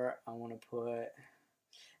 4, I want to put...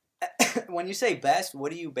 When you say best,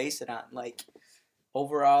 what do you base it on? Like,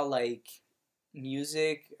 overall, like...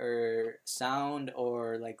 music or sound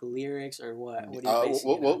or like lyrics or what? What do you base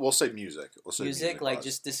we'll say music. We'll say music, like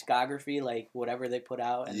just discography, like whatever they put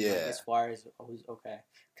out. And like, as far as okay,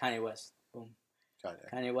 Kanye West, boom.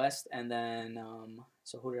 Kanye West, and then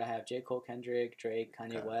so who did I have? J. Cole, Kendrick, Drake,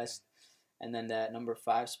 Kanye West, and then that number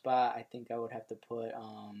 5 spot. I think I would have to put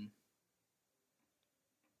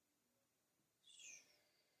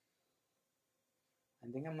I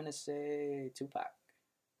think I'm gonna say Tupac.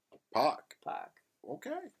 Pac.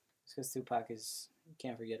 Okay. It's because Tupac is... You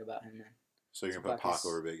can't forget about him, man. So you're going to put Pac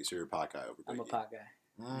over Biggie. So you're a Pac guy over Biggie. I'm a Pac guy.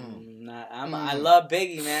 I love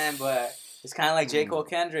Biggie, man, but it's kind of like J. Cole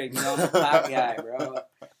Kendrick. I'm a Pac guy, bro.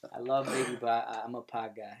 I love Biggie, but I'm a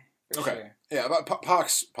Pac guy. For sure. Yeah, but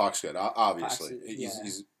Pac's good, obviously.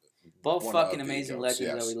 He's both fucking amazing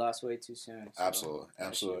legends that we lost way too soon. So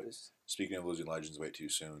Absolutely. Speaking of losing legends way too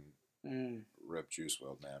soon, rip Juice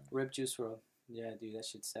WRLD, man. Rip Juice WRLD. Yeah, dude, that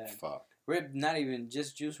shit's sad. Fuck. Rip, not even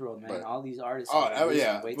just Juice WRLD, man. But, all these artists are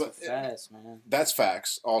way too fast, man. That's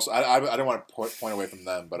facts. Also, I don't want to point away from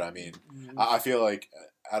them, but I mean, I feel like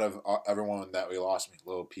out of everyone that we lost,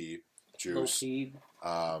 Lil Peep, Juice,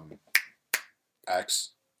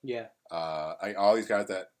 X, all these guys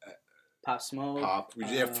that Pop Smoke, we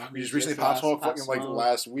just recently Pop Smoke fucking like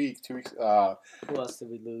last week, 2 weeks. Who else did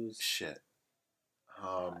we lose? Shit.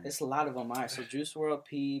 It's a lot of them. All right, so Juice WRLD,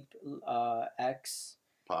 Peep, X,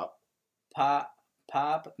 Pop,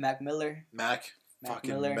 Mac Miller, Mac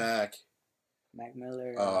Miller.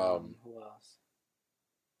 Who else?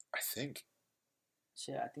 I think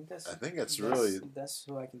that's really that's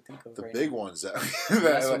who I can think of. The right big now. ones that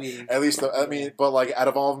at least but like out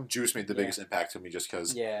of all of them, Juice made the biggest impact to me just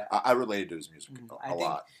because I related to his music a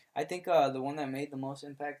lot. I think the one that made the most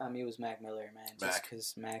impact on me was Mac Miller, man. Just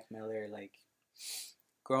because Mac Miller, like.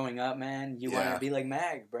 Growing up, man, you wanted to be like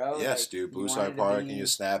Mag, bro. Yes, dude. Blue Side Park and you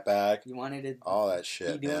snapback. You wanted to all that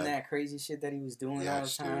shit, be doing that crazy shit that he was doing all the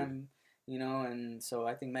time, and so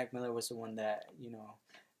I think Mac Miller was the one that,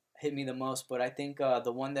 hit me the most. But I think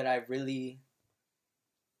the one that I really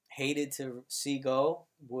hated to see go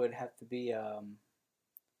would have to be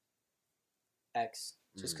X.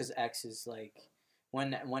 Just because X is like,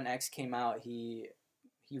 when X came out, he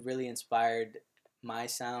really inspired my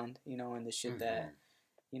sound, and the shit that...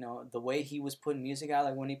 the way he was putting music out,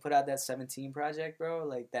 like when he put out that 17 project, bro,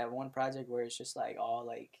 like that one project where it's just like all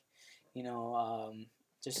like,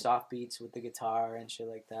 just soft beats with the guitar and shit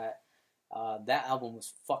like that. That album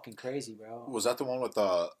was fucking crazy, bro. Was that the one with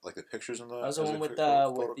like the pictures in the? That was the one with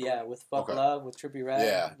Fuck Love with Trippie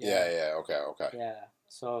Redd. Yeah. Okay. Yeah.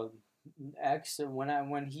 So X,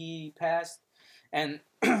 when he passed, and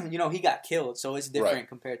he got killed, so it's different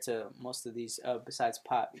compared to most of these besides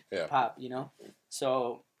Pop.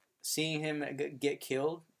 So seeing him get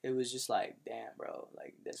killed, it was just like, damn, bro,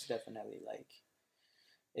 like that's definitely like,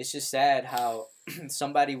 it's just sad how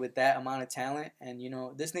somebody with that amount of talent, and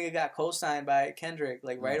this nigga got co-signed by Kendrick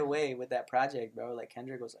like right away with that project, bro. Like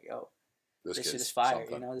Kendrick was like, yo, this shit is fire,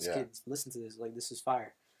 this kid, listen to this, like this is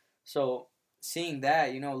fire. So seeing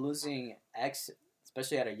that, losing X,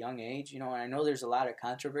 especially at a young age, and I know there's a lot of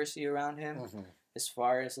controversy around him as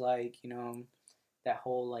far as like, that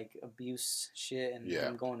whole like abuse shit and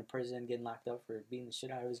him going to prison, getting locked up for beating the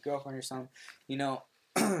shit out of his girlfriend or something.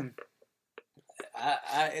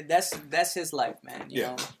 That's his life, man. You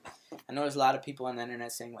know, I know there's a lot of people on the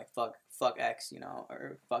internet saying like fuck X,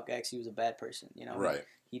 or fuck X, he was a bad person, Right.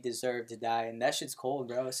 He deserved to die, and that shit's cold,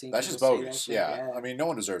 bro. That's just bogus. Yeah. I mean, no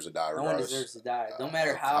one deserves to die. No one deserves to die. No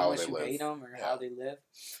matter how much you hate them or how they live.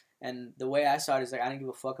 And the way I saw it is like, I didn't give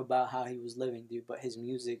a fuck about how he was living, dude. But his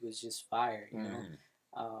music was just fire,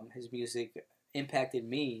 His music impacted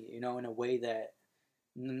me, in a way that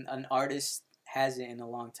an artist hasn't in a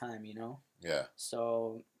long time, Yeah.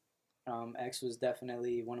 So, X was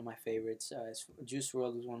definitely one of my favorites. Juice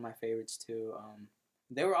WRLD was one of my favorites too.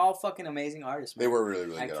 They were all fucking amazing artists, man. They were really,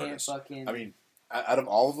 really good artists. I mean, out of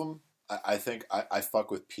all of them, I think I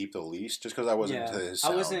fuck with Peep the least, just because I wasn't into his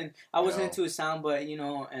sound. I wasn't into his sound, but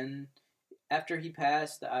and after he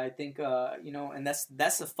passed, I think and that's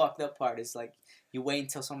the fucked up part. Is like you wait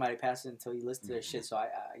until somebody passes until you listen to their shit. So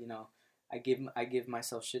I give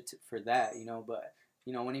myself shit for that, but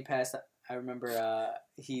You know, when he passed, I remember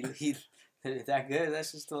he is that good?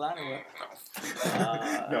 That's just a lot of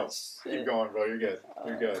what? No, shit. keep going, bro. You're good.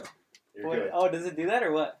 You're good. You're good. Oh, does it do that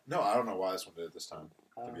or what? No, I don't know why this one did it this time.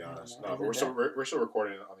 To be honest, no, but we're still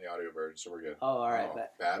recording it on the audio version, so we're good. Oh, all right.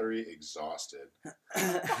 Battery exhausted.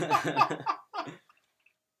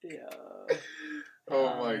 Yeah.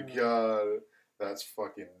 Oh my god, that's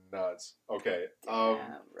fucking nuts. Okay,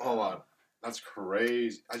 hold on. That's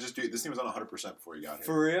crazy. This thing was on 100% before you got here.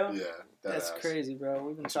 For real? Yeah. That's crazy, bro.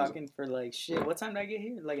 We've been talking for like shit. What time did I get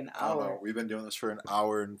here? Like an hour. I don't know. We've been doing this for an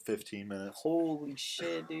hour and 15 minutes. Holy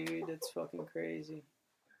shit, dude. That's fucking crazy.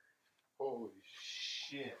 Holy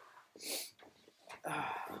shit.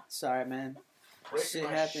 Sorry, man. Shit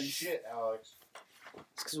happens. Shit, Alex.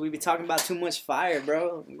 It's because we be talking about too much fire,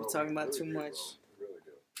 bro. We be talking about too much. We really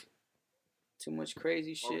do. Too much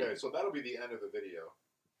crazy shit. Okay, so that'll be the end of the video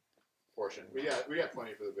portion. We got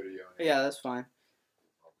plenty for the video. Yeah, that's fine.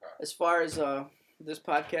 Okay. As far as this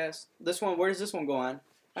podcast, this one, where does this one go on?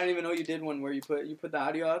 I didn't even know you did one where you put the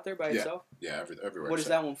audio out there by yourself. Yeah, everywhere. What is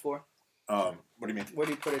that one for? What do you mean? Where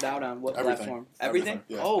do you put it out on? What Everything. platform? Everything?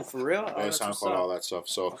 Yeah. Oh, for real? Yeah, SoundCloud, all that stuff.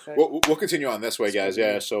 So okay. we'll continue on this way, guys.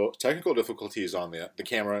 Yeah. So technical difficulties on the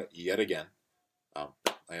camera yet again. I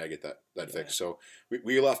gotta get that fixed. So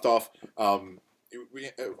we left off.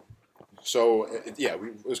 It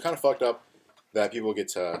was kind of fucked up that people get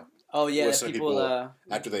to. Oh yeah, listen to people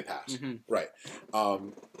after they pass, right?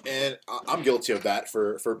 And I'm guilty of that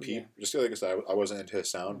for Pete. Yeah. Just like I said, I wasn't into his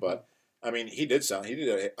sound, but I mean, he did have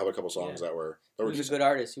a couple songs that were. He was a good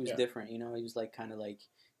artist. He was different, you know. He was like kind of like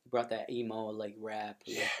he brought that emo like rap.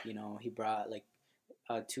 Yeah. Like, you know, he brought like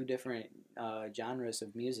two different genres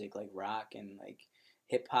of music, like rock and like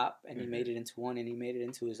hip hop, and he made it into one, and he made it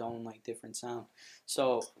into his own like different sound.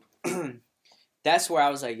 So. That's where I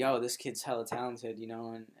was like, yo, this kid's hella talented, you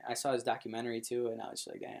know, and I saw his documentary too, and I was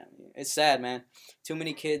like, damn, it's sad, man. Too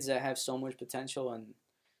many kids that have so much potential and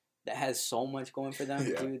that has so much going for them,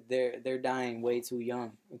 dude, they're dying way too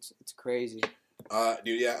young. It's crazy.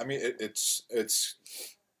 Dude, yeah, I mean, it's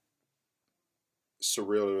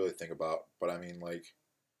surreal to really think about, but I mean, like,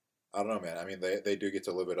 I don't know, man. I mean, they do get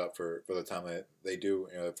to live it up for the time they do,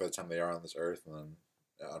 you know, for the time they are on this earth, and then,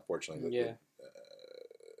 unfortunately,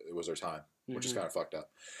 it was their time. Which is kind of fucked up.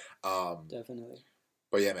 Definitely.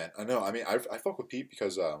 But yeah, man, I know. I mean, I fuck with Pete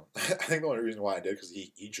because I think the only reason why I did because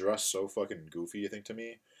he dressed so fucking goofy. I think to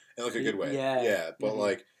me in like a good way. Yeah. But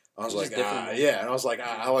like I was like, and I was like,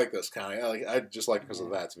 I like this kind of. Like I just like because of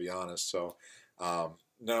that, to be honest. So, no,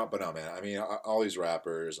 man. I mean, all these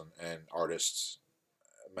rappers and artists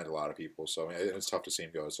meant a lot of people. So I mean, it's tough to see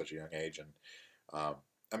him go at such a young age and.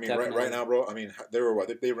 I mean, right now, bro. I mean, they were what?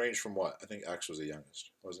 They ranged from what? I think X was the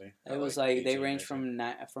youngest, wasn't he? It was like they ranged from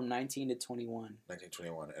 19 to 21. 19,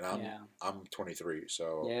 21, and I'm 23,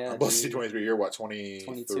 so yeah, I'm supposed to be 23. You're what?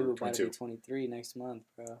 22. About to be 23 next month,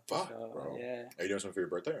 bro. Fuck, so, bro. Yeah. Are you doing something for your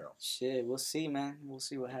birthday or no? Shit, we'll see, man. We'll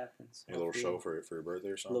see what happens. A little show for your birthday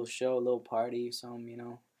or something. A little show, a little party, or something, you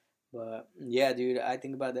know. But yeah, dude, I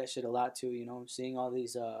think about that shit a lot too. You know, seeing all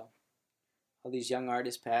these young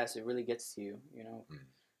artists pass, it really gets to you. You know,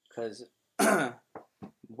 because.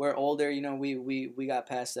 We're older, you know. We got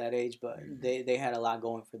past that age, but they had a lot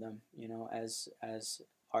going for them, you know, as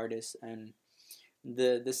artists. And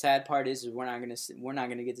the sad part is we're not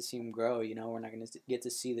gonna get to see them grow. You know, we're not gonna get to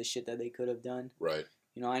see the shit that they could have done. Right.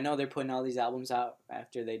 You know, I know they're putting all these albums out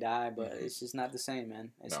after they die, but it's just not the same,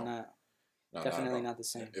 man. It's definitely not the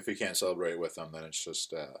same. If we can't celebrate with them, then it's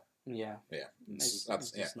just yeah. It's not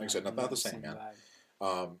like I said, not the same, man.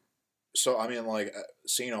 Vibe. So I mean, like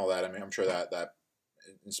seeing all that, I mean, I'm sure that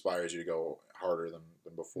inspires you to go harder than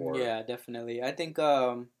before. Yeah, definitely. I think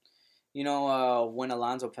you know, when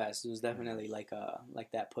Alonzo passed, it was definitely like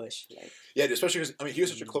that push. Like, yeah, especially because I mean, he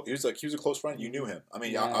was such a he was a close friend. You knew him. I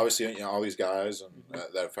mean, obviously, you know, all these guys and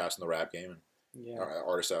that are fast in the rap game and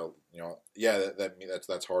artists out. You know,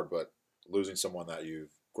 that's hard, but losing someone that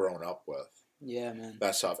you've grown up with. Yeah, man.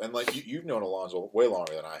 That's tough. And, like, you've known Alonzo way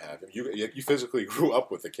longer than I have. You physically grew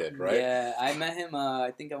up with the kid, right? Yeah, I met him,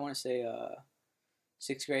 I think I want to say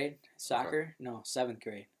 6th grade soccer. Okay. No, 7th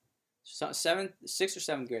grade. 6th or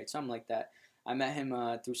 7th grade, something like that. I met him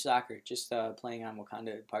through soccer, just playing on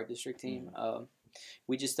Wakanda Park District team.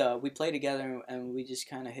 We just we played together, and we just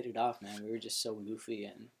kind of hit it off, man. We were just so goofy,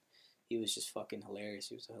 and he was just fucking hilarious.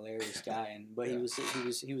 He was a hilarious guy, but he was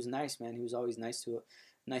nice, man. He was always nice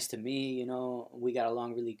to me, you know. We got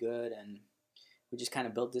along really good, and we just kind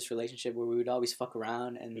of built this relationship where we would always fuck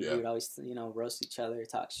around, and we would always, you know, roast each other,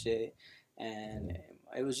 talk shit, and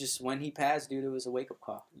it was just, when he passed, dude, it was a wake-up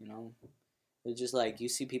call, you know. It was just like, you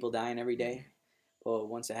see people dying every day, But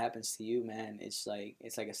once it happens to you, man, it's like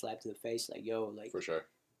a slap to the face. Like, yo, like For sure.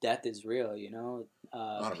 death is real. You know,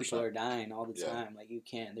 100%. people are dying all the Yeah. time. Like, you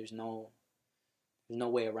can't. There's no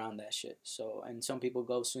way around that shit. So, and some people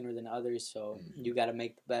go sooner than others. So you got to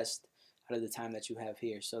make the best out of the time that you have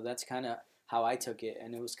here. So that's kind of how I took it,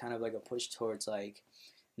 and it was kind of like a push towards like,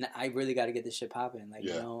 I really got to get this shit popping. Like,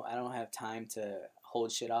 you know, I don't have time to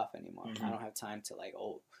hold shit off anymore. I don't have time to like,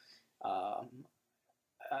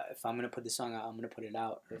 if I'm gonna put this song out, I'm gonna put it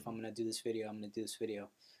out, or if I'm gonna do this video, I'm gonna do this video.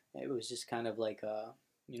 It was just kind of like,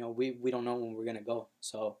 you know, we don't know when we're gonna go,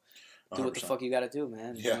 so do 100%. What the fuck you gotta do,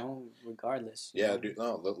 man. Yeah. You know, regardless. Yeah, dude,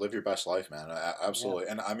 no, live your best life, man. Absolutely.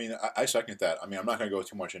 Yeah. And I mean, I second that. I mean, I'm not gonna go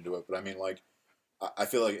too much into it, but I mean, like, I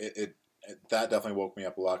feel like it that definitely woke me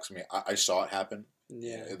up a lot. Cause I mean, I saw it happen.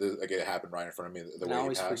 Yeah, like it happened right in front of me. The way I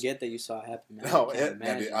always forget that you saw it happen, man. No,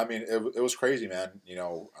 I mean, it was crazy, man. You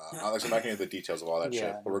know, I'm not gonna get into the details of all that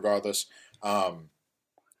shit, but regardless, no,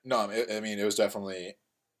 I mean, it was definitely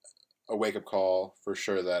a wake up call for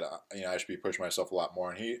sure that you know I should be pushing myself a lot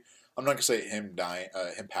more. And I'm not gonna say him dying,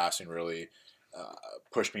 him passing really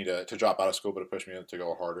pushed me to drop out of school, but it pushed me to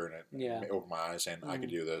go harder, and it opened my eyes saying I could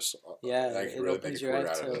do this. Yeah, I could really make a career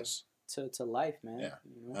out of this. To life, man. Yeah,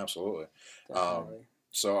 you know? Absolutely. Definitely.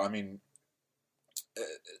 So I mean,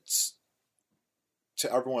 it's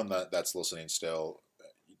to everyone that's listening still,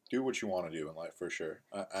 do what you want to do in life for sure.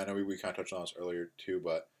 I know we kind of touched on this earlier too,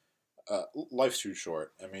 but life's too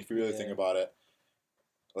short. I mean, if you really think about it,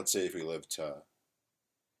 let's say if we live to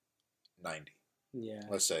 90. Yeah.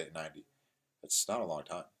 Let's say 90. It's not a long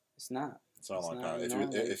time. It's not. It's not a long time.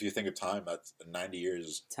 If you think of time, that's 90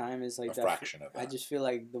 years. Time is like a fraction of that. I just feel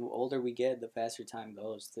like the older we get, the faster time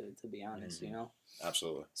goes. To be honest, you know.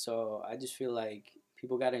 Absolutely. So I just feel like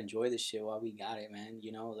people gotta enjoy this shit while we got it, man.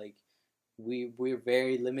 You know, like we're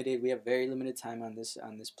very limited. We have very limited time on this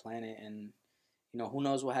planet, and you know who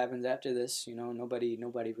knows what happens after this. You know, nobody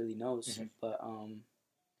really knows. But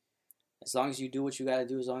as long as you do what you gotta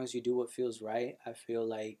do, as long as you do what feels right, I feel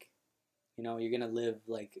like. You know, you're gonna live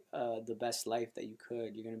like the best life that you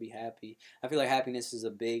could. You're gonna be happy. I feel like happiness is a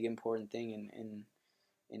big important thing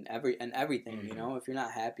in everything. You know, if you're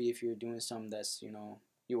not happy, if you're doing something that's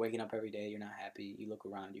you're waking up every day, you're not happy. You look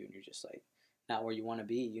around you and you're just like not where you want to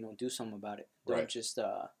be. You know, do something about it. Don't just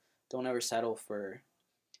don't ever settle for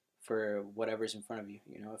whatever's in front of you.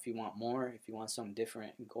 You know, if you want more, if you want something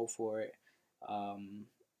different, go for it.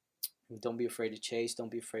 Don't be afraid to chase. Don't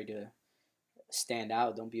be afraid to stand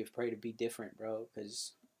out. Don't be afraid to be different, bro,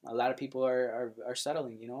 because a lot of people are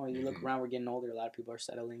settling. You know, you look around, we're getting older, a lot of people are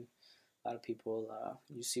settling. A lot of people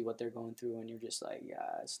you see what they're going through and you're just like,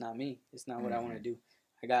 yeah, it's not me, it's not what I want to do.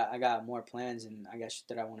 I got more plans and I got shit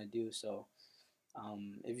that I want to do. So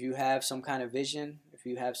if you have some kind of vision, if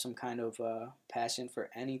you have some kind of passion for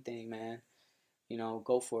anything, man, you know,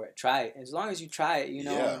 go for it. Try it. As long as you try it, you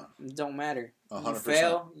know, it don't matter.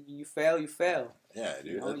 100%. You fail. Yeah, dude.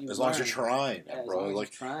 You know, as long as you're trying, yeah, bro. As long as you're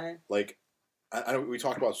trying. Like, I know we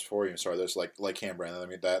talked about this before you started this. Like Cam Brandon. I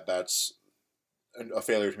mean, that's a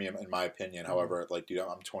failure to me, in my opinion. However, like, dude,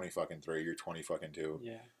 I'm 23. You're 22.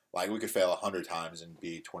 Yeah. Like, we could fail 100 times and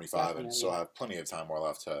be 25, and still have plenty of time more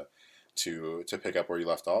left to pick up where you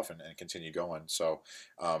left off and continue going. So,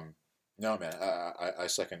 no, man, I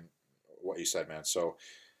second what you said, man. So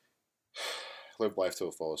live life to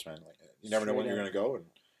the fullest, man. Like, you never know when you're gonna go, and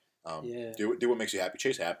do what makes you happy.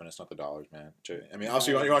 Chase happiness, not the dollars, man. I mean,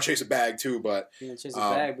 obviously you want to chase a bag too, but chase a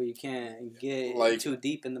bag, but you can't get too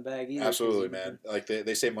deep in the bag either. Absolutely, man. Like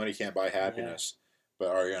they say, money can't buy happiness, but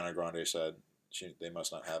Ariana Grande said they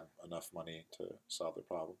must not have enough money to solve their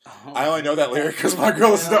problem. Oh, I only know that lyric because my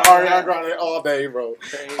girl listens to Ariana Grande all day, bro,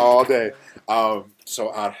 all day.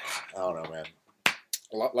 So I don't know, man.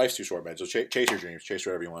 Life's too short, man. So chase your dreams, chase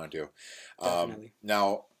whatever you want to do. Definitely.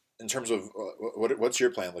 Now, in terms of what's your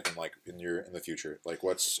plan looking like in the future? Like,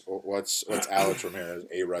 what's Alex Ramirez,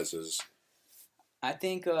 A-Rez's? I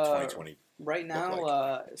think 2020 right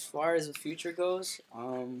now, as far as the future goes,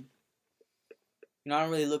 you know, I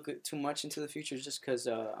don't really look too much into the future just because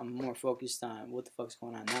I'm more focused on what the fuck's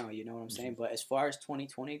going on now. You know what I'm saying? But as far as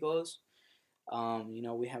 2020 goes, you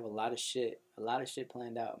know, we have a lot of shit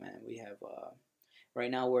planned out, man. We have. Right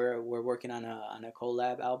now, we're working on a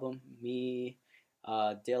collab album. Me,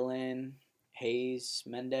 Dylan, Hayes,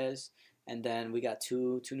 Mendez, and then we got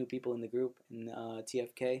two new people in the group in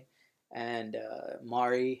TFK, and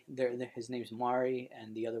Mari. His name's Mari,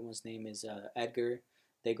 and the other one's name is Edgar.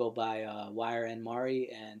 They go by Wire and Mari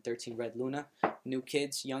and 13 Red Luna. New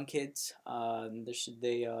kids, young kids. I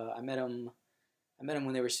met them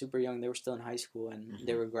when they were super young. They were still in high school, and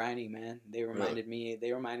they were grinding, man. They reminded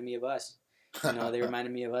me of us. You know, they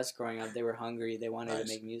reminded me of us growing up. They were hungry. They wanted to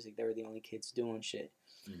make music. They were the only kids doing shit.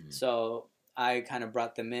 Mm-hmm. So I kind of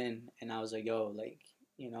brought them in, and I was like, yo, like,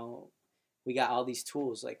 you know, we got all these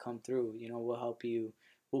tools. Like, come through. You know, we'll help you.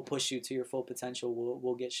 We'll push you to your full potential.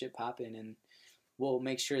 We'll get shit popping, and we'll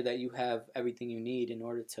make sure that you have everything you need in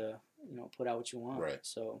order to, you know, put out what you want. Right.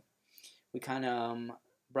 So we kind of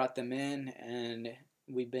brought them in, and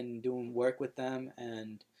we've been doing work with them,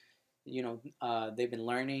 and you know, they've been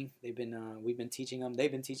learning. We've been teaching them.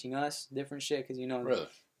 They've been teaching us different shit because, you know, really?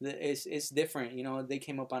 It's different. You know, they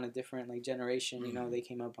came up on a different like generation. Mm-hmm. You know, they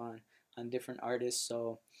came up on different artists,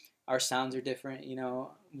 so our sounds are different. You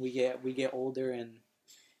know, we get older, and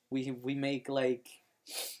we make I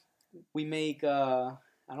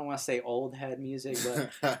don't want to say old head music, but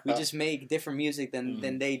we just make different music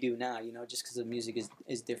than they do now. You know, just because the music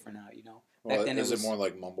is different now. You know. Well, is it more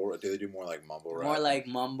like mumble? Do they do more like mumble rap? More like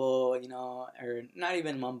mumble, you know, or not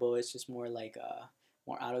even mumble. It's just more like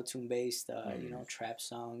more auto-tune based, you know, trap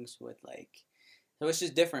songs with like. So it's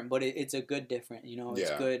just different, but it's a good different. You know, it's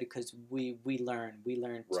good because we learn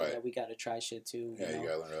right. that we got to try shit too. Yeah, you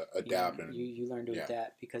gotta learn to adapt, you, and you learn to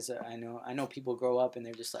adapt because I know people grow up and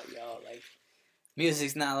they're just like, yo, like.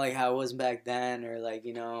 Music's not like how it was back then, or like,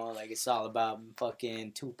 you know, like it's all about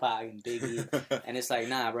fucking Tupac and Biggie, and it's like,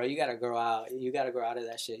 nah, bro, you gotta grow out of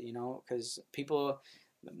that shit, you know, because people,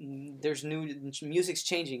 there's music's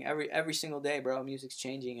changing every single day, bro. Music's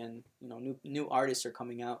changing, and you know, new artists are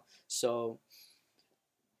coming out, so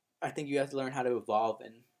I think you have to learn how to evolve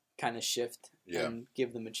and kind of shift and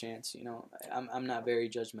give them a chance. You know, I'm not very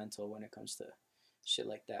judgmental when it comes to shit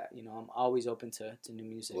like that. You know, I'm always open to new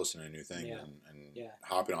music. Listening to new things and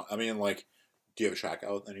hopping on. I mean, like, do you have a track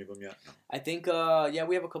out with any of them yet? No. I think,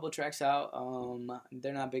 we have a couple of tracks out.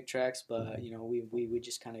 They're not big tracks, but, you know, we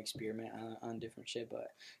just kind of experiment on different shit.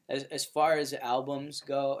 But as far as albums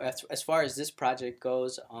go, as far as this project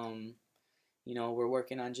goes, you know, we're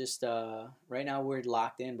working on just, right now we're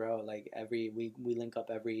locked in, bro. Like, we link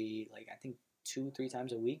up every, like, I think 2-3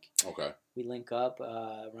 times a week. Okay. We link up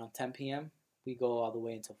around 10 p.m. We go all the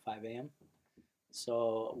way until 5 a.m.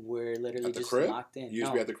 So we're literally just crib? locked in. You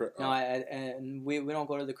used to be at the crib? No, and we don't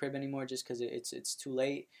go to the crib anymore just because it's too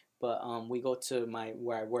late. But we go to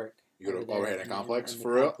where I work. You go to overhead in complex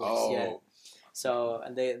for real? Oh. Yeah. So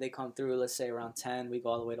they come through, let's say around 10. We go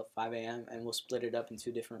all the way till 5 a.m. and we'll split it up in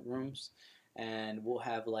 2 different rooms. And we'll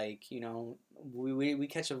have like, you know, we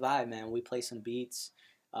catch a vibe, man. We play some beats,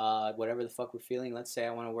 whatever the fuck we're feeling. Let's say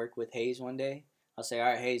I want to work with Hayes one day. I'll say, all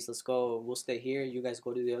right, Hayes, let's go. We'll stay here. You guys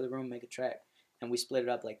go to the other room, make a track. And we split it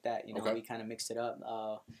up like that. You know, we kind of mixed it up.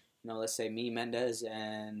 You know, let's say me, Mendez,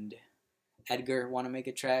 and Edgar want to make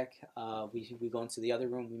a track. We go into the other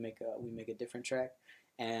room. We make a different track.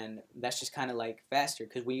 And that's just kind of like faster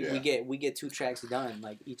because we get 2 tracks done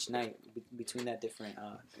like each night between that different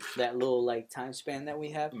that little like time span that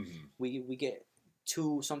we have. Mm-hmm. We get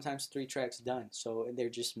 2, sometimes 3 tracks done, so they're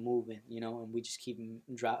just moving, you know, and we just keep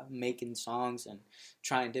making songs and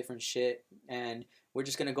trying different shit, and we're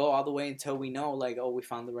just gonna go all the way until we know, like, oh, we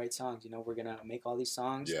found the right songs, you know, we're gonna make all these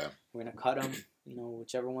songs, we're gonna cut them, you know,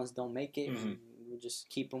 whichever ones don't make it, we'll just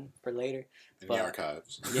keep them for later. In the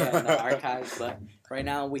archives. Yeah, in the archives, but right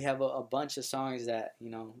now we have a bunch of songs that,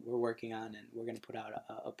 you know, we're working on, and we're gonna put out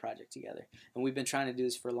a project together, and we've been trying to do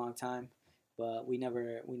this for a long time. But we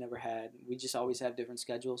just always have different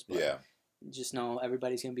schedules. But just know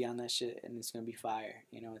everybody's going to be on that shit, and it's going to be fire.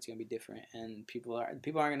 You know, it's going to be different. And people aren't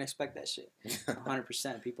going to expect that shit.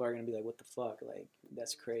 100%. People are going to be like, what the fuck? Like,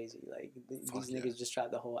 that's crazy. Like, these niggas just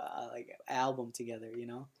tried the whole, album together, you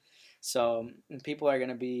know? So people are going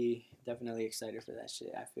to be definitely excited for that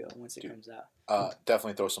shit, I feel, once it comes out.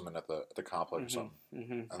 Definitely throw something at the complex or something.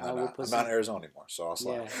 Mm-hmm. And then, I'm not in Arizona anymore, so I'll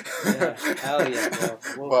slide. Yeah. Hell yeah,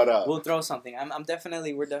 bro. We'll throw something. We're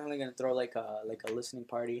definitely going to throw like a listening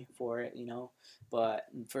party for it, you know? But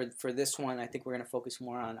for this one, I think we're going to focus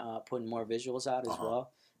more on putting more visuals out as well.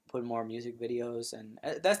 Put more music videos, and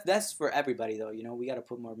that's for everybody though. You know, we got to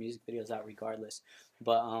put more music videos out regardless.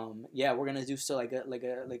 But we're gonna do still like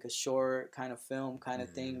a short kind of film kind of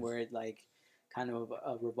thing where it like kind of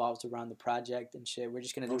revolves around the project and shit. We're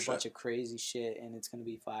just gonna do a bunch of crazy shit, and it's gonna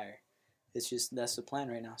be fire. That's the plan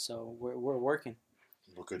right now. So we're working.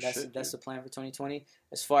 Well, that's the plan for 2020.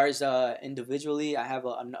 As far as individually, I have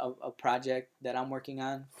a project that I'm working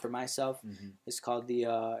on for myself. Mm-hmm. It's called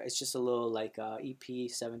it's just a little like EP,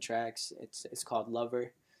 7 tracks. It's called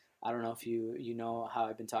Lover. I don't know if you know how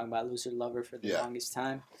I've been talking about Loser Lover for the longest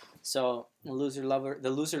time. So the Loser Lover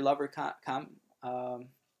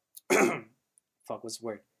fuck, what's the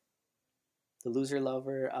word? The Loser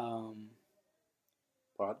Lover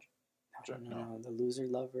Proj? project? No, the Loser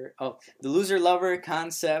Lover. Oh, the Loser Lover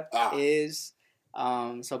concept is,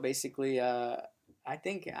 so basically, I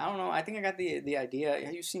think I got the idea.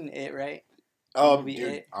 Have you seen It? Right? Dude,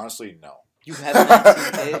 It? honestly, no. You have not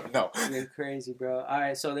seen It? No. You're crazy, bro. All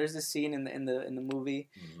right, so there's this scene in the movie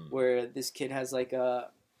where this kid has like a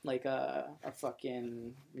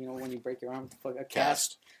fucking, when you break your arm, a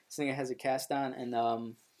cast. This thing has a cast on,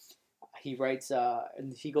 and he writes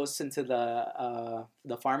and he goes into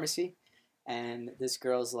the pharmacy, and this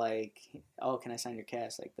girl's like, oh, can I sign your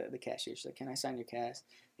cast? Like the cashier's like, can I sign your cast?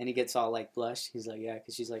 And he gets all like blushed. He's like, yeah,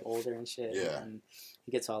 because she's like older and shit. Yeah. And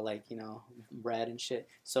he gets all like, red and shit.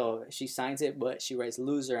 So she signs it, but she writes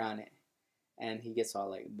loser on it. And he gets all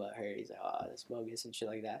like butthurt. He's like, oh, that's bogus and shit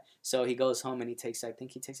like that. So he goes home and he takes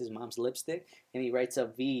his mom's lipstick and he writes a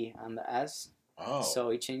V on the S. Oh. So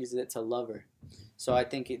he changes it to lover. So I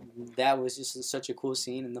think that was just such a cool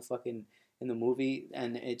scene in the movie,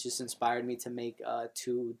 and it just inspired me to make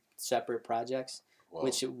 2 separate projects. Whoa.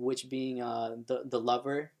 Which being the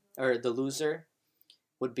lover or the loser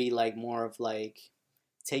would be like more of like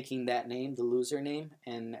taking that name, the loser name,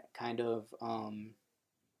 and kind of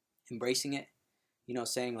embracing it,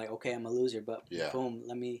 saying like, okay, I'm a loser, but boom,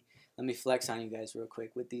 let me flex on you guys real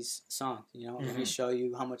quick with these songs, let me show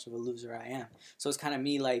you how much of a loser I am. So it's kind of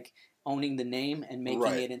me like owning the name and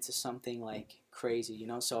making it into something like crazy,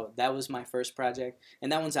 so that was my first project,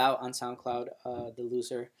 and that one's out on SoundCloud, The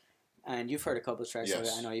Loser. And you've heard a couple of tracks of it.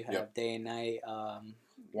 I know you have. Day and Night.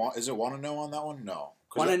 Is it Wanna Know on that one? No.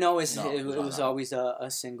 Wanna Know it was always a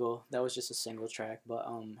single. That was just a single track. But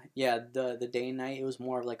the Day and Night, it was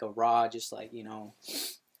more of like a raw, just like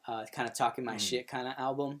kind of talking my shit kind of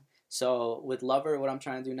album. So with Lover, what I'm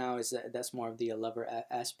trying to do now is that's more of the Lover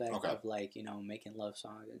aspect of like making love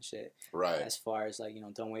songs and shit. Right. As far as like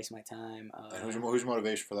don't waste my time. And who's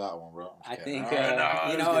motivation for that one, bro? I think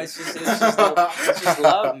it's just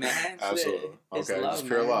love, man. Absolutely. It's okay. love, It's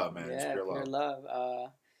pure man. love, man. Yeah, it's pure love.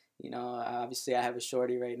 Obviously I have a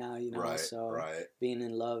shorty right now. So being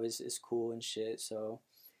in love is cool and shit. So.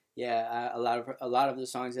 Yeah, a lot of the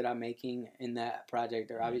songs that I'm making in that project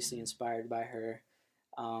are obviously inspired by her.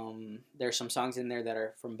 There's some songs in there that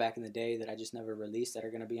are from back in the day that I just never released that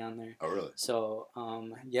are gonna be on there. Oh, really? So,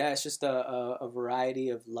 it's just a variety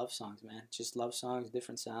of love songs, man. Just love songs,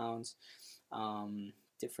 different sounds,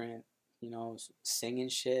 different, singing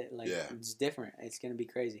shit. Like it's different. It's gonna be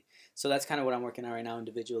crazy. So that's kind of what I'm working on right now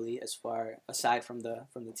individually, aside from the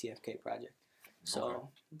TFK project. So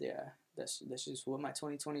that's just what my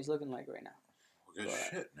 2020 is looking like right now. Well, good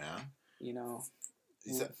shit, man. You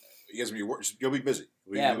guys will be you'll be busy.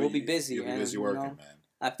 We'll be busy. You'll be busy working, man.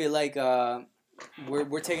 I feel like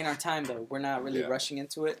we're taking our time though. We're not really rushing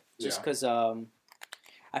into it, just because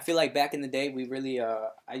I feel like back in the day we really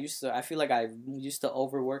I feel like I used to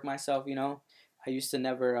overwork myself. I used to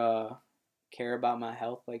never care about my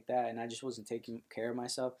health like that, and I just wasn't taking care of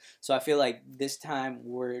myself. So I feel like this time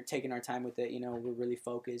we're taking our time with it. We're really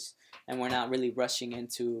focused, and we're not really rushing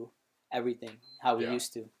into everything how we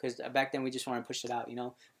used to, because back then we just want to push it out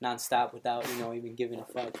nonstop without even giving a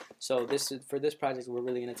fuck. So for this project we're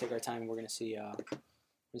really gonna take our time, and we're gonna see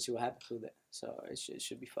what happens with it. So it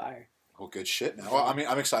should be fire. Well, good shit, man. Well, I mean,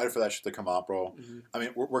 I'm excited for that shit to come out, bro. Mm-hmm. I mean,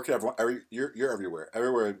 where can everyone? You're everywhere.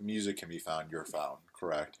 Everywhere music can be found, you're found.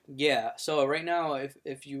 Correct. Yeah. So right now,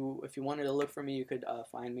 if you wanted to look for me, you could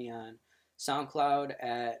find me on SoundCloud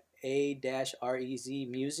at A-Rez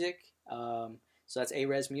Music. So that's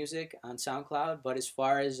A-Rez Music on SoundCloud. But as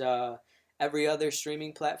far as every other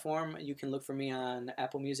streaming platform, you can look for me on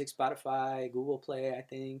Apple Music, Spotify, Google Play, I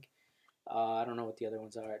think. I don't know what the other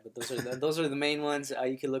ones are, but those are the main ones.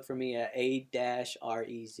 You can look for me at A-Rez,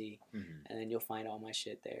 and then you'll find all my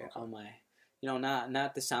shit there. Okay. All my,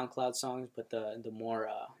 not the SoundCloud songs, but the more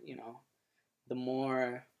the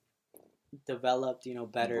more developed,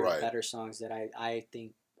 better songs that I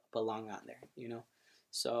think belong on there.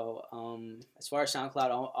 So as far as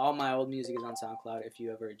SoundCloud, all my old music is on SoundCloud. If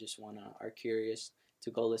you ever just are curious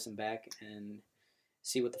to go listen back and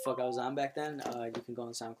see what the fuck I was on back then, you can go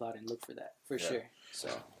on SoundCloud and look for that for sure. So.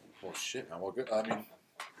 Well, shit, man. Well, good. I mean,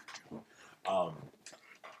 well,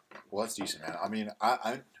 that's decent, man. I mean,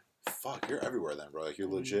 I fuck, you're everywhere then, bro. Like, you're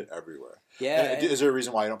legit everywhere. Yeah. And is there a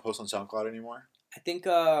reason why you don't post on SoundCloud anymore? I think,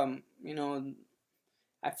 I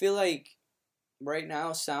feel like right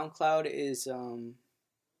now SoundCloud is, I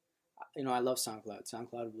love SoundCloud.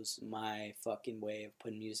 SoundCloud was my fucking way of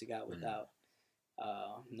putting music out without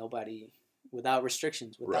without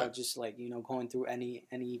restrictions, without just like going through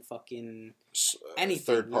any fucking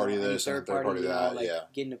anything. Third party this, third party that, like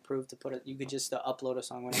getting approved to put it. You could just upload a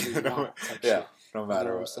song whenever you want. Yeah, no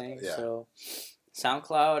matter what I'm saying. Yeah. So,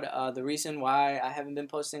 SoundCloud. The reason why I haven't been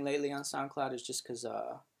posting lately on SoundCloud is just because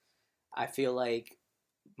I feel like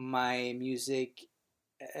my music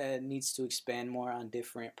needs to expand more on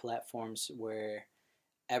different platforms where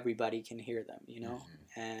everybody can hear them, you know?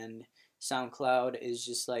 And SoundCloud is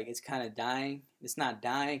just like, it's kind of dying. It's not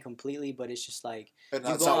dying completely, but it's just like...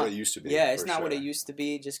 It's not what it used to be. Yeah, it's not what it used to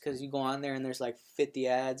be, just because you go on there and there's like 50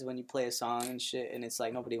 ads when you play a song and shit, and it's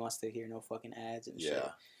like nobody wants to hear no fucking ads and shit.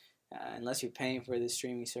 Unless you're paying for the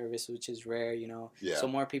streaming service, which is rare, you know? Yeah. So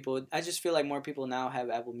more people... I just feel like more people now have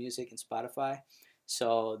Apple Music and Spotify,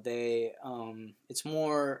 so they... it's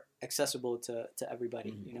more accessible to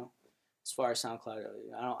everybody, you know? As far as SoundCloud,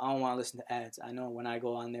 I don't want to listen to ads. I know when I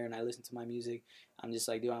go on there and I listen to my music, I'm just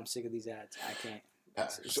like, dude, I'm sick of these ads. I can't.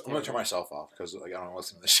 I'm gonna turn myself off because like I don't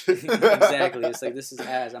listen to this shit. Exactly. It's like, this is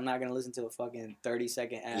ads. I'm not gonna listen to a fucking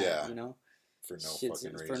 30-second ad. You know, for no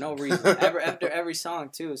fucking reason. For no reason. After every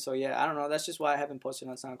song too. So yeah, I don't know. That's just why I haven't posted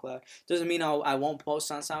on SoundCloud. Doesn't mean I won't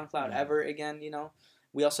post on SoundCloud ever again. You know,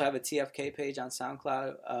 we also have a TFK page on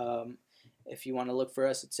SoundCloud. If you want to look for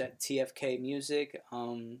us, it's at TFK Music.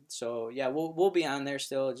 So yeah, we'll be on there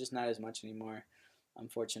still, just not as much anymore,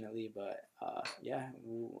 unfortunately. But yeah,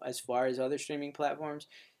 as far as other streaming platforms,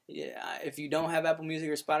 yeah, if you don't have Apple Music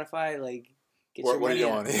or Spotify, like get your money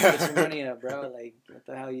up. Get your money up, bro. Like, what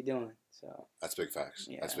the hell are you doing? So that's big facts.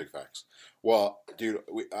 Yeah. That's big facts. Well, dude,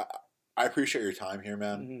 I appreciate your time here,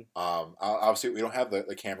 man. Obviously, we don't have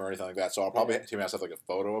the camera or anything like that, so I'll probably take myself like a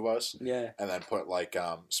photo of us, and then put like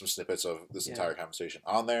some snippets of this entire conversation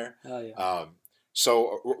on there. Hell yeah.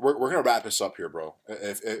 So we're gonna wrap this up here, bro.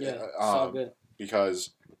 It's all good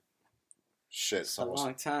because shit, it's almost a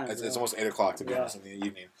long time. It's almost 8 o'clock to be honest in the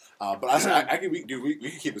evening. But I can we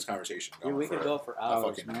can keep this conversation going. Dude, we could go for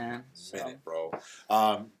hours, man. Minute, bro.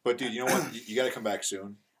 But dude, you know what? You got to come back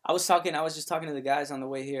soon. I was just talking to the guys on the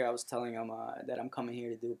way here. I was telling them that I'm coming here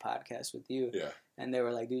to do a podcast with you. Yeah. And they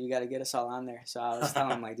were like, dude, you got to get us all on there. So I was telling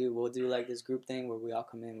them, like, dude, we'll do like this group thing where we all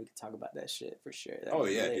come in. We can talk about that shit for sure.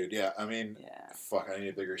 Dude. Yeah. I mean, fuck, I need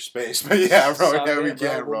a bigger space. But yeah, bro. Yeah, we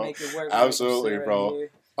can, bro. We'll make it work. Absolutely, bro. Right,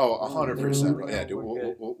 oh, 100%, bro. Yeah, dude,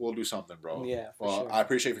 we'll do something, bro. Yeah, well, sure. I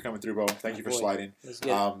appreciate you for coming through, bro. Thank you for sliding.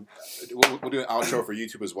 We'll do an outro for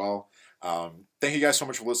YouTube as well. Thank you guys so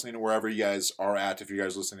much for listening wherever you guys are at. If you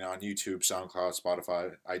guys are listening on YouTube, SoundCloud,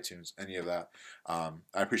 Spotify, iTunes, any of that, I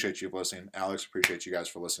appreciate you for listening. Alex, appreciate you guys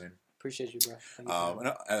for listening. Appreciate you,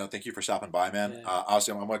 bro. Thank you for stopping by, man. Yeah.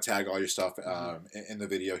 Obviously, I'm going to tag all your stuff in the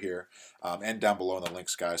video here and down below in the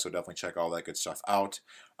links, guys. So definitely check all that good stuff out.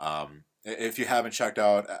 If you haven't checked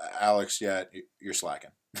out Alex yet, you're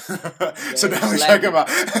slacking. So definitely check him out.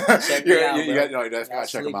 You definitely gotta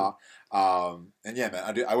check him out. And yeah,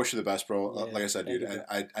 man, I wish you the best, bro. Yeah, like I said, dude,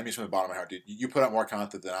 I mean from the bottom of my heart, dude. You put out more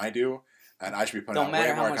content than I do, and I should be putting out way more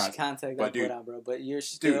content. Don't matter how much content I put out, bro. But you're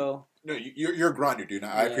still. Dude, no, you're a grinder, dude.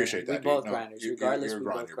 I appreciate that, dude. Both grinders, regardless. You're a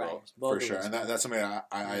grinder, bro. For sure, and that's something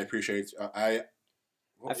I appreciate. I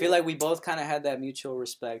feel like we both kind of had that mutual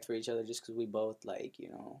respect for each other, just because we both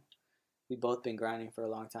we both been grinding for a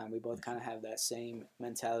long time. We both kind of have that same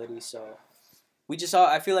mentality, so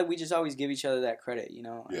I feel like we just always give each other that credit, you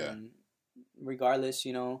know. Yeah. And regardless,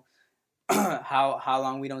 you know, how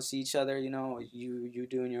long we don't see each other, you know, you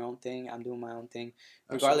doing your own thing, I'm doing my own thing.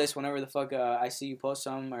 Regardless, whenever the fuck I see you post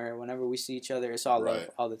something or whenever we see each other, it's all love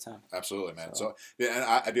all the time. Absolutely, man. So yeah, and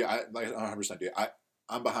I like 100%, dude.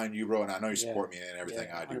 I'm behind you, bro, and I know you support me in everything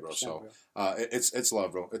I do, bro. So it's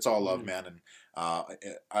love, bro. It's all love, man. And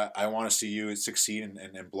I want to see you succeed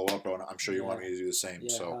and blow up, bro. And I'm sure you want me to do the same.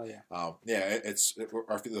 So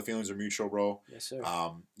the feelings are mutual, bro. Yes, sir.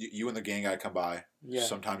 You and the gang gotta come by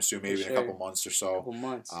sometime soon, maybe in a couple months or so.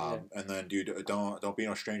 And then, dude, don't be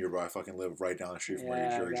no stranger, bro. I fucking live right down the street from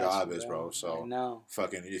where your job is, bro. So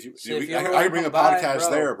fucking I can bring the podcast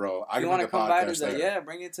there, bro. I can bring the podcast there. Yeah,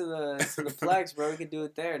 bring it to the flex, bro. We can do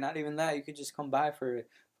it there. Not even that. You could just come by for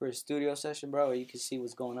a studio session, bro. You can see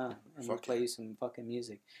what's going on, and we'll play you some fucking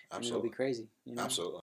music. And it'll be crazy. You know? Absolutely.